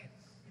way.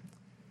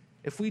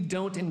 If we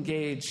don't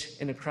engage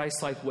in a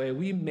Christ-like way,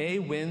 we may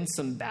win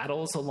some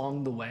battles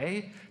along the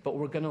way, but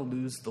we're going to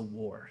lose the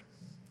war.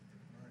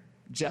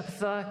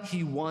 Jephthah,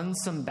 he won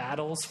some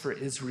battles for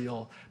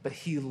Israel, but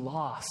he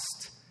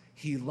lost.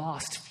 He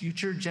lost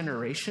future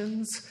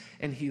generations,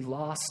 and he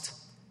lost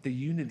the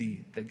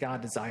unity that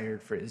God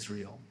desired for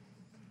Israel.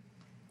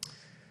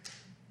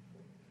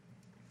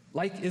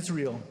 Like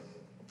Israel,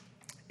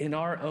 in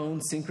our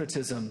own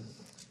syncretism,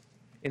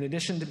 in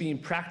addition to being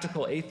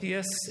practical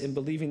atheists and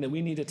believing that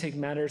we need to take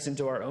matters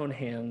into our own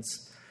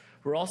hands,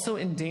 we're also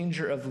in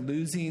danger of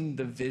losing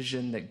the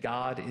vision that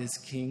God is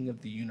King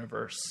of the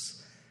universe,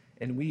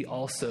 and we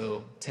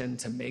also tend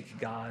to make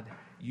God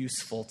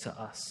useful to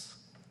us.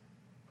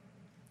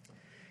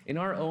 In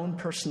our own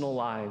personal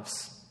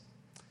lives,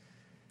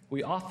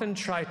 we often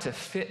try to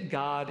fit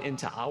God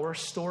into our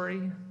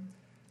story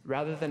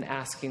rather than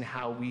asking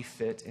how we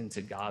fit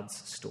into God's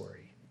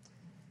story.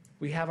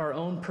 We have our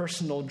own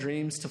personal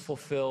dreams to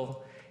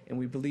fulfill, and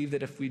we believe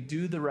that if we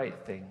do the right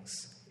things,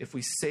 if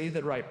we say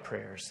the right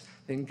prayers,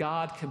 then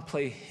God can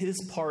play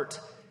his part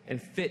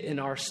and fit in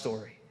our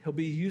story. He'll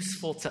be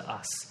useful to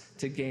us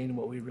to gain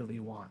what we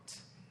really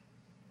want.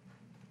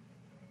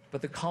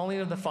 But the calling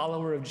of the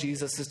follower of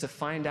Jesus is to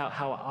find out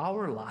how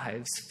our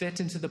lives fit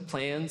into the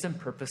plans and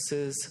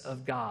purposes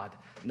of God,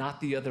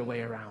 not the other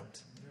way around.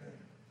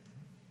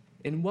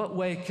 In what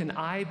way can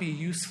I be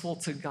useful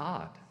to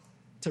God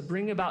to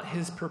bring about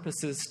his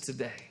purposes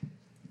today?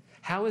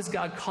 How is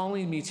God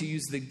calling me to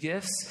use the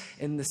gifts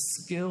and the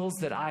skills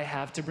that I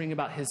have to bring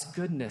about his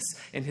goodness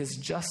and his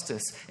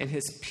justice and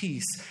his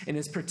peace and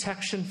his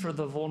protection for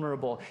the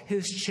vulnerable,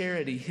 his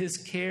charity, his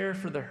care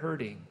for the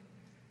hurting?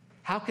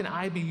 How can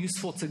I be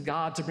useful to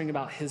God to bring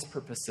about his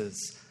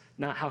purposes?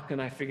 Not how can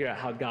I figure out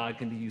how God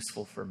can be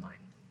useful for mine?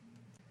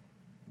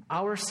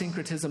 Our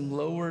syncretism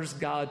lowers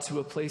God to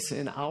a place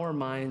in our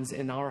minds,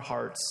 in our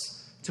hearts,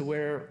 to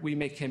where we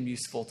make him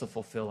useful to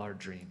fulfill our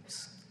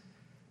dreams.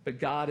 But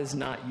God is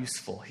not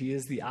useful. He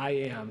is the I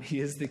am. He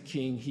is the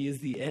King. He is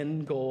the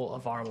end goal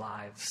of our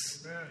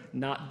lives,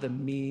 not the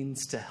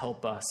means to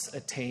help us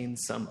attain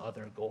some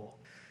other goal.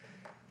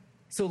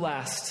 So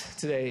last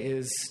today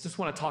is just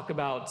want to talk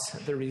about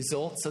the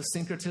results of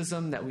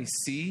syncretism that we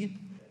see.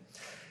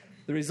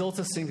 The results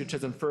of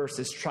syncretism first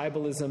is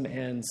tribalism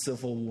and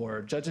civil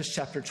war. Judges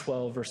chapter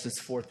 12, verses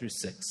 4 through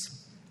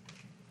 6.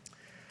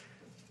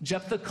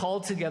 Jephthah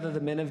called together the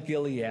men of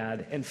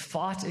Gilead and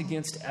fought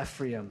against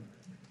Ephraim.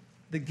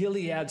 The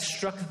Gilead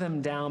struck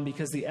them down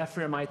because the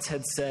Ephraimites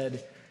had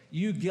said,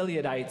 "You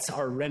Gileadites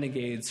are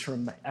renegades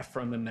from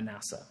Ephraim and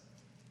Manasseh."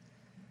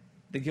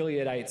 The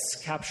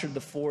Gileadites captured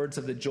the fords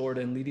of the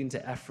Jordan leading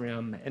to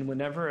Ephraim, and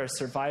whenever a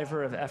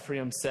survivor of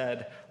Ephraim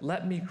said,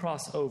 "Let me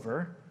cross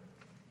over,"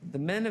 the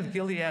men of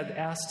Gilead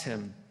asked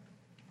him,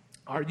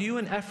 "Are you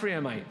an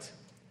Ephraimite?"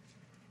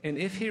 And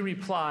if he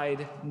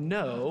replied,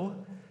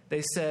 "No,"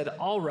 they said,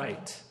 "All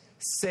right,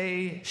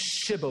 say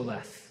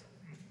Shibboleth."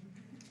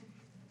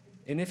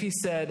 And if he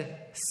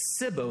said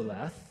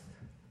Sibboleth,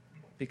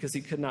 because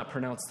he could not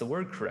pronounce the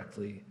word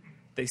correctly,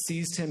 They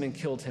seized him and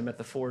killed him at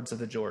the fords of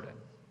the Jordan.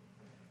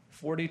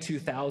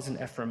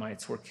 42,000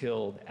 Ephraimites were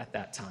killed at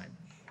that time.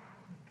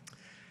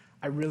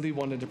 I really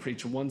wanted to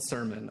preach one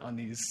sermon on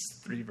these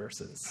 3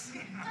 verses.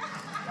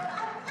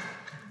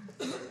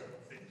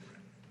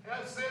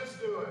 Have sense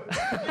to it.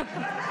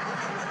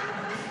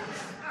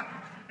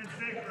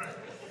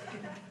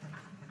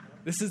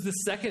 This is the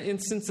second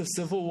instance of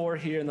civil war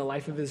here in the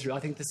life of Israel. I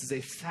think this is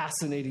a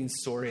fascinating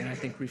story, and I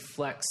think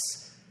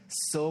reflects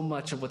so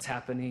much of what's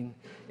happening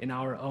in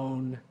our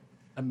own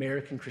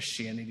American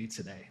Christianity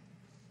today.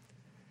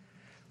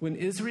 When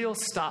Israel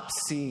stops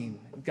seeing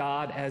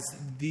God as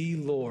the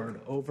Lord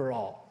over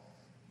all,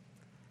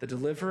 the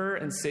deliverer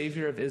and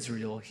savior of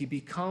Israel, he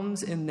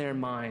becomes in their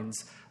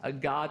minds a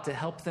God to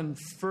help them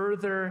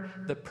further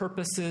the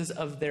purposes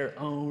of their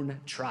own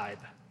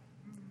tribe.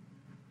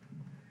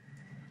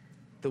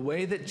 The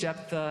way that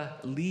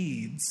Jephthah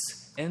leads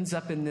ends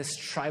up in this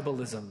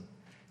tribalism,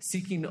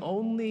 seeking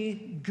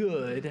only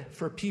good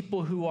for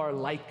people who are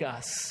like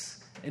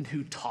us and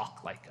who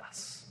talk like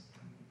us.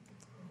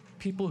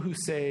 People who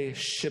say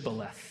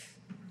shibboleth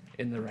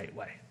in the right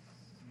way.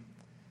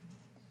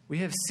 We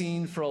have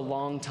seen for a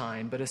long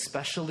time, but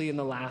especially in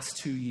the last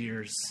 2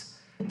 years,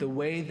 the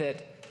way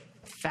that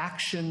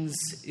factions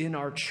in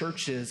our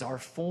churches are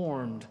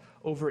formed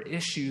over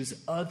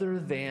issues other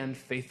than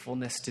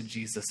faithfulness to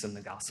Jesus and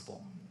the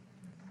gospel.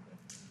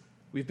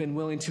 We've been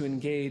willing to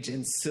engage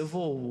in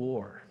civil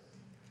war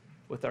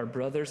with our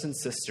brothers and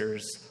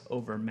sisters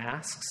over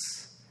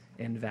masks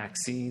and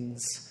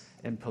vaccines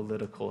and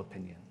political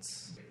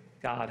opinions.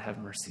 God have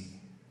mercy.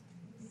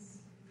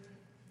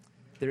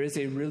 There is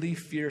a really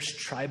fierce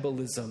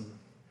tribalism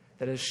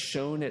that has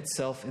shown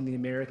itself in the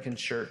American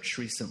church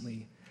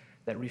recently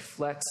that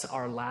reflects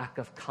our lack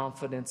of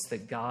confidence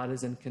that God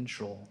is in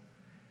control.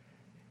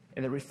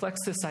 And it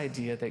reflects this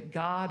idea that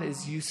God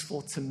is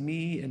useful to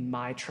me and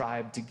my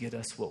tribe to get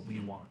us what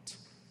we want.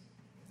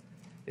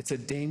 It's a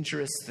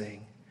dangerous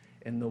thing,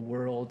 and the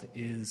world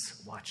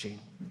is watching.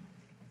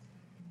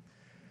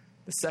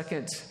 The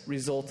second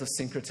result of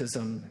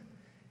syncretism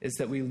is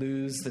that we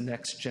lose the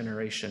next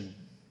generation.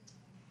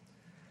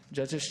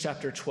 Judges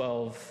chapter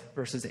 12,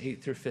 verses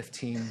 8 through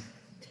 15.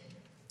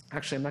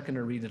 Actually, I'm not going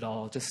to read it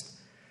all.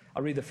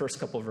 I'll read the first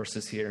couple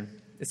verses here.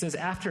 It says,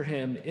 after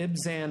him,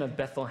 Ibzan of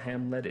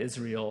Bethlehem led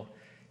Israel.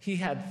 He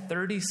had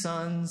 30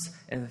 sons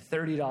and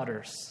 30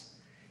 daughters.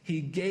 He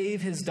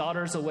gave his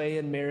daughters away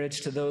in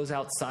marriage to those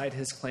outside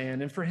his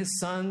clan. And for his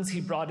sons,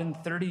 he brought in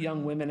 30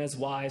 young women as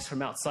wives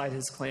from outside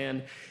his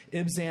clan.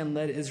 Ibzan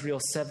led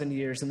Israel 7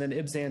 years, and then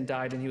Ibzan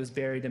died, and he was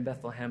buried in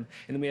Bethlehem.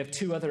 And then we have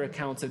 2 other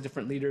accounts of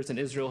different leaders in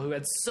Israel who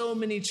had so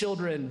many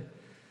children,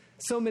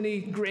 so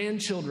many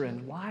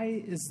grandchildren.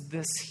 Why is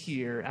this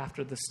here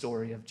after the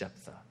story of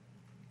Jephthah?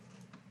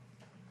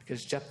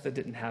 Because Jephthah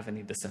didn't have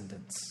any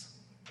descendants.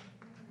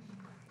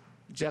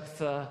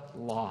 Jephthah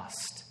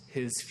lost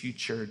his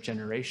future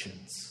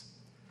generations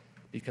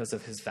because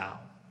of his vow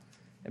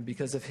and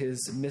because of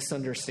his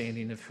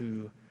misunderstanding of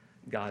who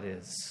God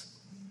is.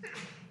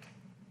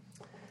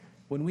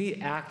 When we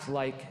act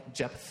like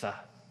Jephthah,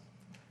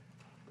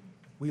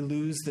 we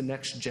lose the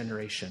next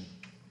generation.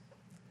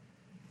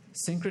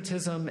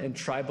 Syncretism and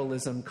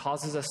tribalism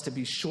causes us to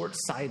be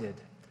short-sighted,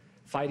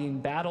 fighting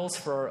battles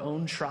for our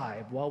own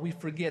tribe, while we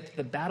forget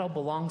the battle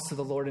belongs to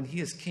the Lord and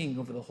he is king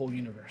over the whole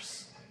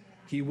universe.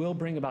 He will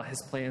bring about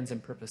his plans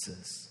and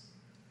purposes.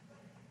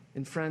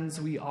 And friends,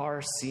 we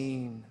are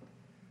seeing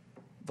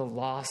the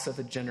loss of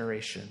a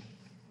generation.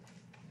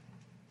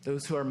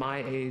 Those who are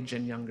my age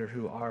and younger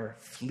who are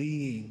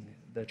fleeing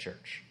the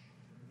church.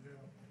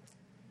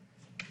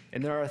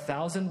 And there are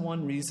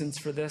 1,001 reasons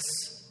for this,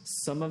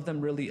 some of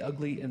them really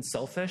ugly and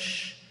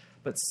selfish,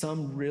 but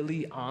some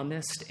really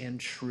honest and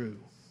true,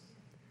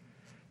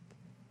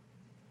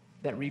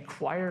 that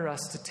require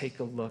us to take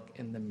a look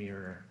in the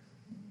mirror.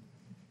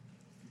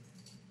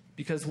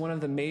 Because one of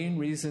the main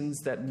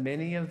reasons that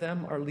many of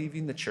them are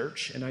leaving the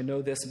church, and I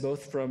know this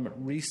both from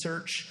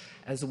research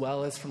as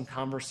well as from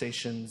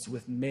conversations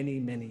with many,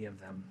 many of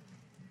them,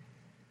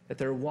 that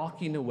they're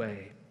walking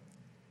away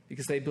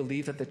because they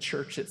believe that the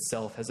church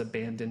itself has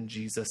abandoned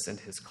Jesus and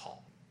his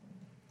call.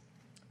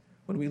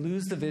 When we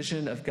lose the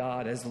vision of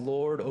God as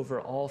Lord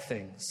over all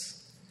things,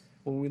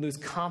 when we lose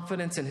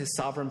confidence in his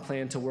sovereign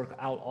plan to work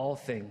out all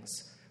things,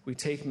 we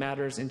take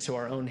matters into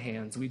our own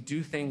hands. We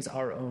do things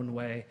our own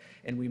way,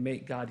 and we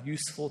make God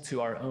useful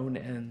to our own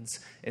ends.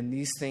 And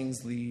these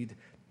things lead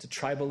to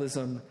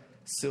tribalism,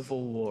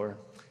 civil war,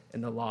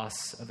 and the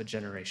loss of a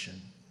generation.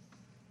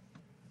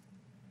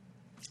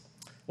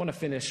 I want to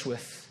finish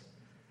with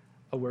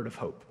a word of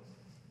hope.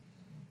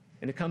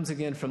 And it comes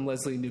again from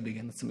Leslie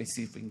Newbegin. Let me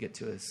see if we can get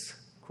to his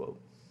quote.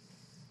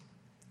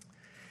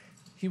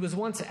 He was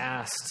once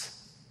asked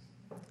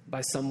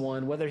by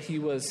someone whether he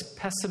was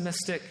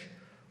pessimistic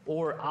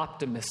or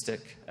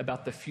optimistic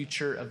about the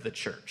future of the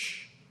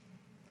church.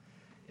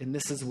 And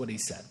this is what he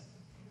said.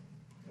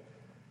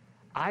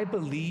 I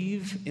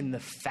believe in the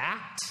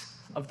fact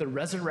of the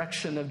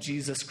resurrection of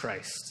Jesus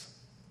Christ.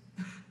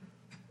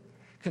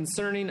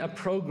 Concerning a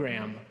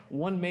program,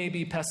 one may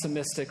be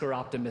pessimistic or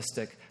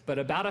optimistic, but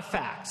about a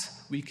fact,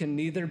 we can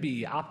neither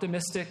be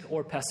optimistic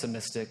or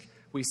pessimistic.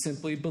 We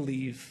simply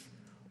believe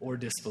or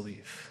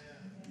disbelieve.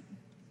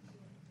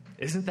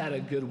 Isn't that a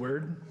good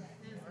word?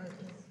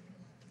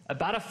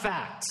 About a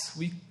fact,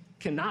 we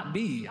cannot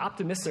be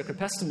optimistic or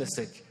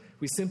pessimistic.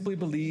 We simply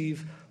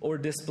believe or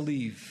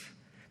disbelieve.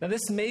 Now,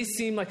 this may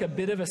seem like a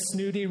bit of a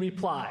snooty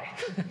reply.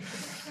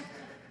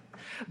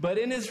 But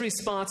in his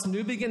response,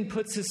 Newbigin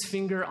puts his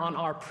finger on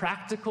our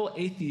practical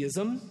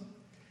atheism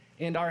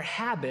and our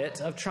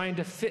habit of trying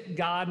to fit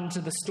God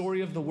into the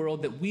story of the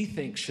world that we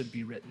think should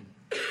be written.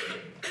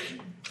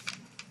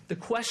 The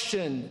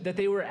question that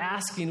they were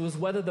asking was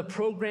whether the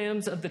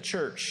programs of the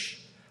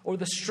church or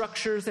the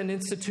structures and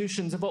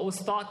institutions of what was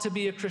thought to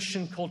be a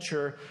Christian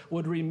culture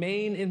would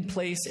remain in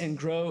place and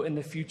grow in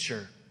the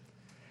future.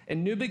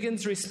 And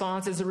Newbigin's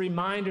response is a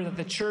reminder that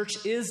the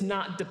church is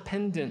not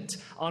dependent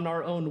on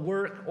our own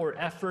work or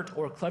effort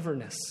or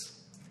cleverness.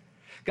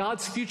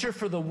 God's future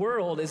for the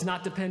world is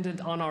not dependent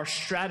on our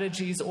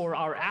strategies or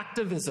our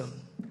activism.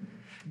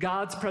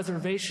 God's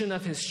preservation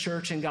of his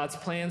church and God's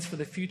plans for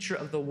the future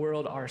of the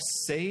world are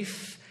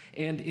safe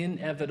and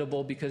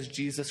inevitable because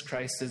Jesus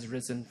Christ is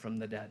risen from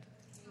the dead.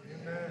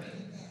 Amen.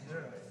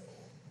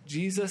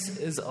 Jesus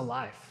is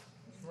alive.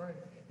 That's right.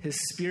 His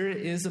Spirit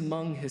is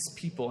among his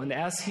people. And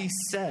as he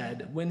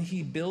said, when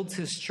he builds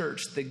his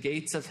church, the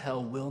gates of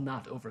hell will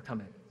not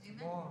overcome it.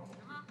 Amen.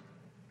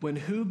 When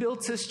who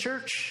builds his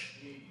church?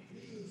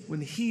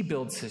 When he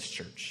builds his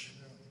church.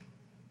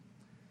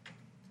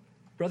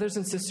 Brothers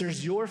and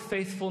sisters, your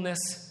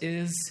faithfulness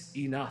is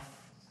enough.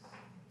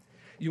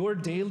 Your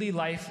daily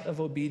life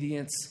of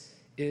obedience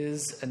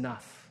is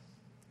enough.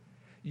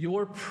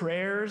 Your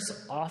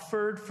prayers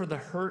offered for the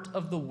hurt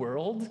of the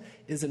world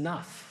is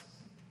enough.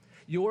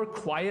 Your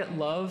quiet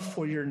love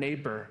for your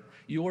neighbor,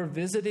 your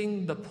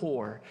visiting the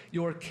poor,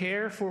 your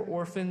care for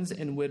orphans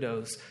and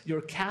widows, your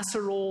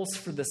casseroles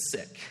for the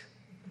sick,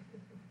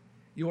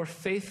 your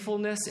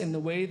faithfulness in the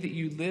way that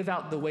you live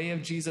out the way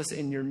of Jesus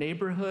in your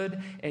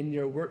neighborhood and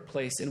your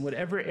workplace, in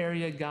whatever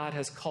area God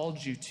has called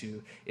you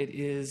to, it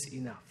is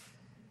enough.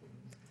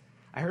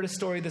 I heard a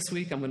story this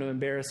week. I'm going to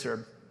embarrass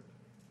her,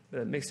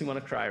 but it makes me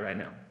want to cry right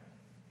now.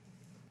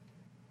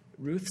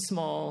 Ruth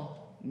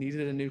Small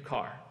needed a new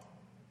car.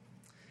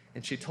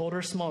 And she told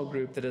her small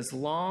group that as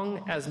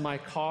long as my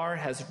car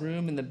has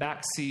room in the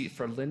back seat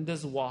for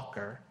Linda's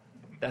walker,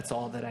 that's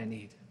all that I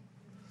need.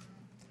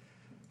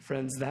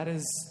 Friends, that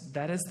is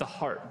the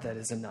heart that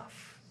is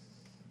enough.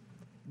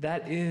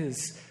 That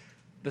is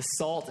the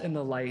salt and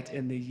the light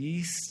and the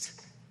yeast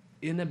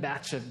in a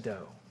batch of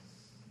dough.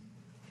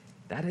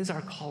 That is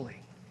our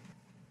calling.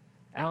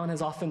 Alan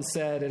has often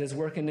said at his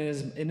work in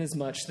his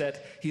much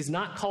that he's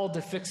not called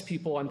to fix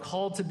people, I'm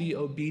called to be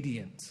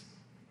obedient.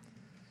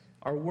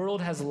 Our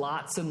world has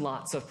lots and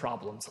lots of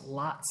problems,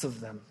 lots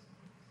of them.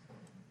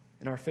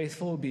 And our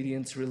faithful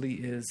obedience really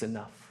is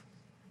enough.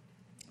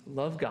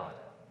 Love God,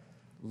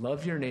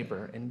 love your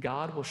neighbor, and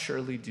God will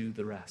surely do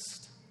the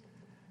rest.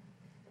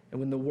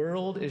 And when the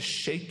world is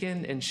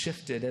shaken and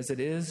shifted as it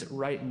is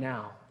right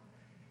now,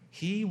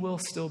 he will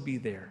still be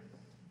there.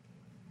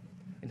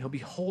 And he'll be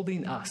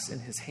holding us in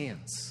his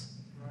hands.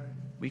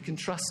 We can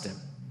trust him.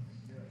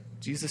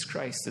 Jesus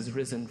Christ is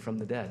risen from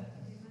the dead.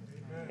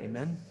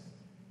 Amen.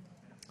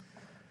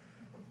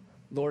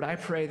 Lord, I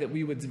pray that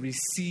we would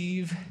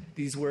receive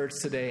these words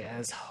today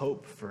as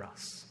hope for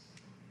us.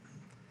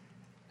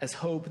 As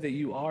hope that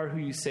you are who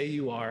you say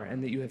you are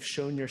and that you have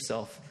shown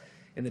yourself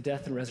in the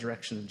death and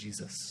resurrection of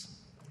Jesus.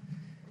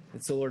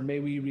 And so, Lord, may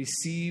we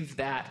receive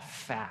that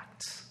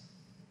fact.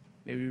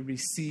 May we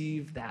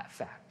receive that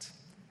fact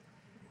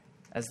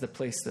as the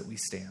place that we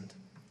stand.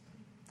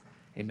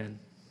 Amen.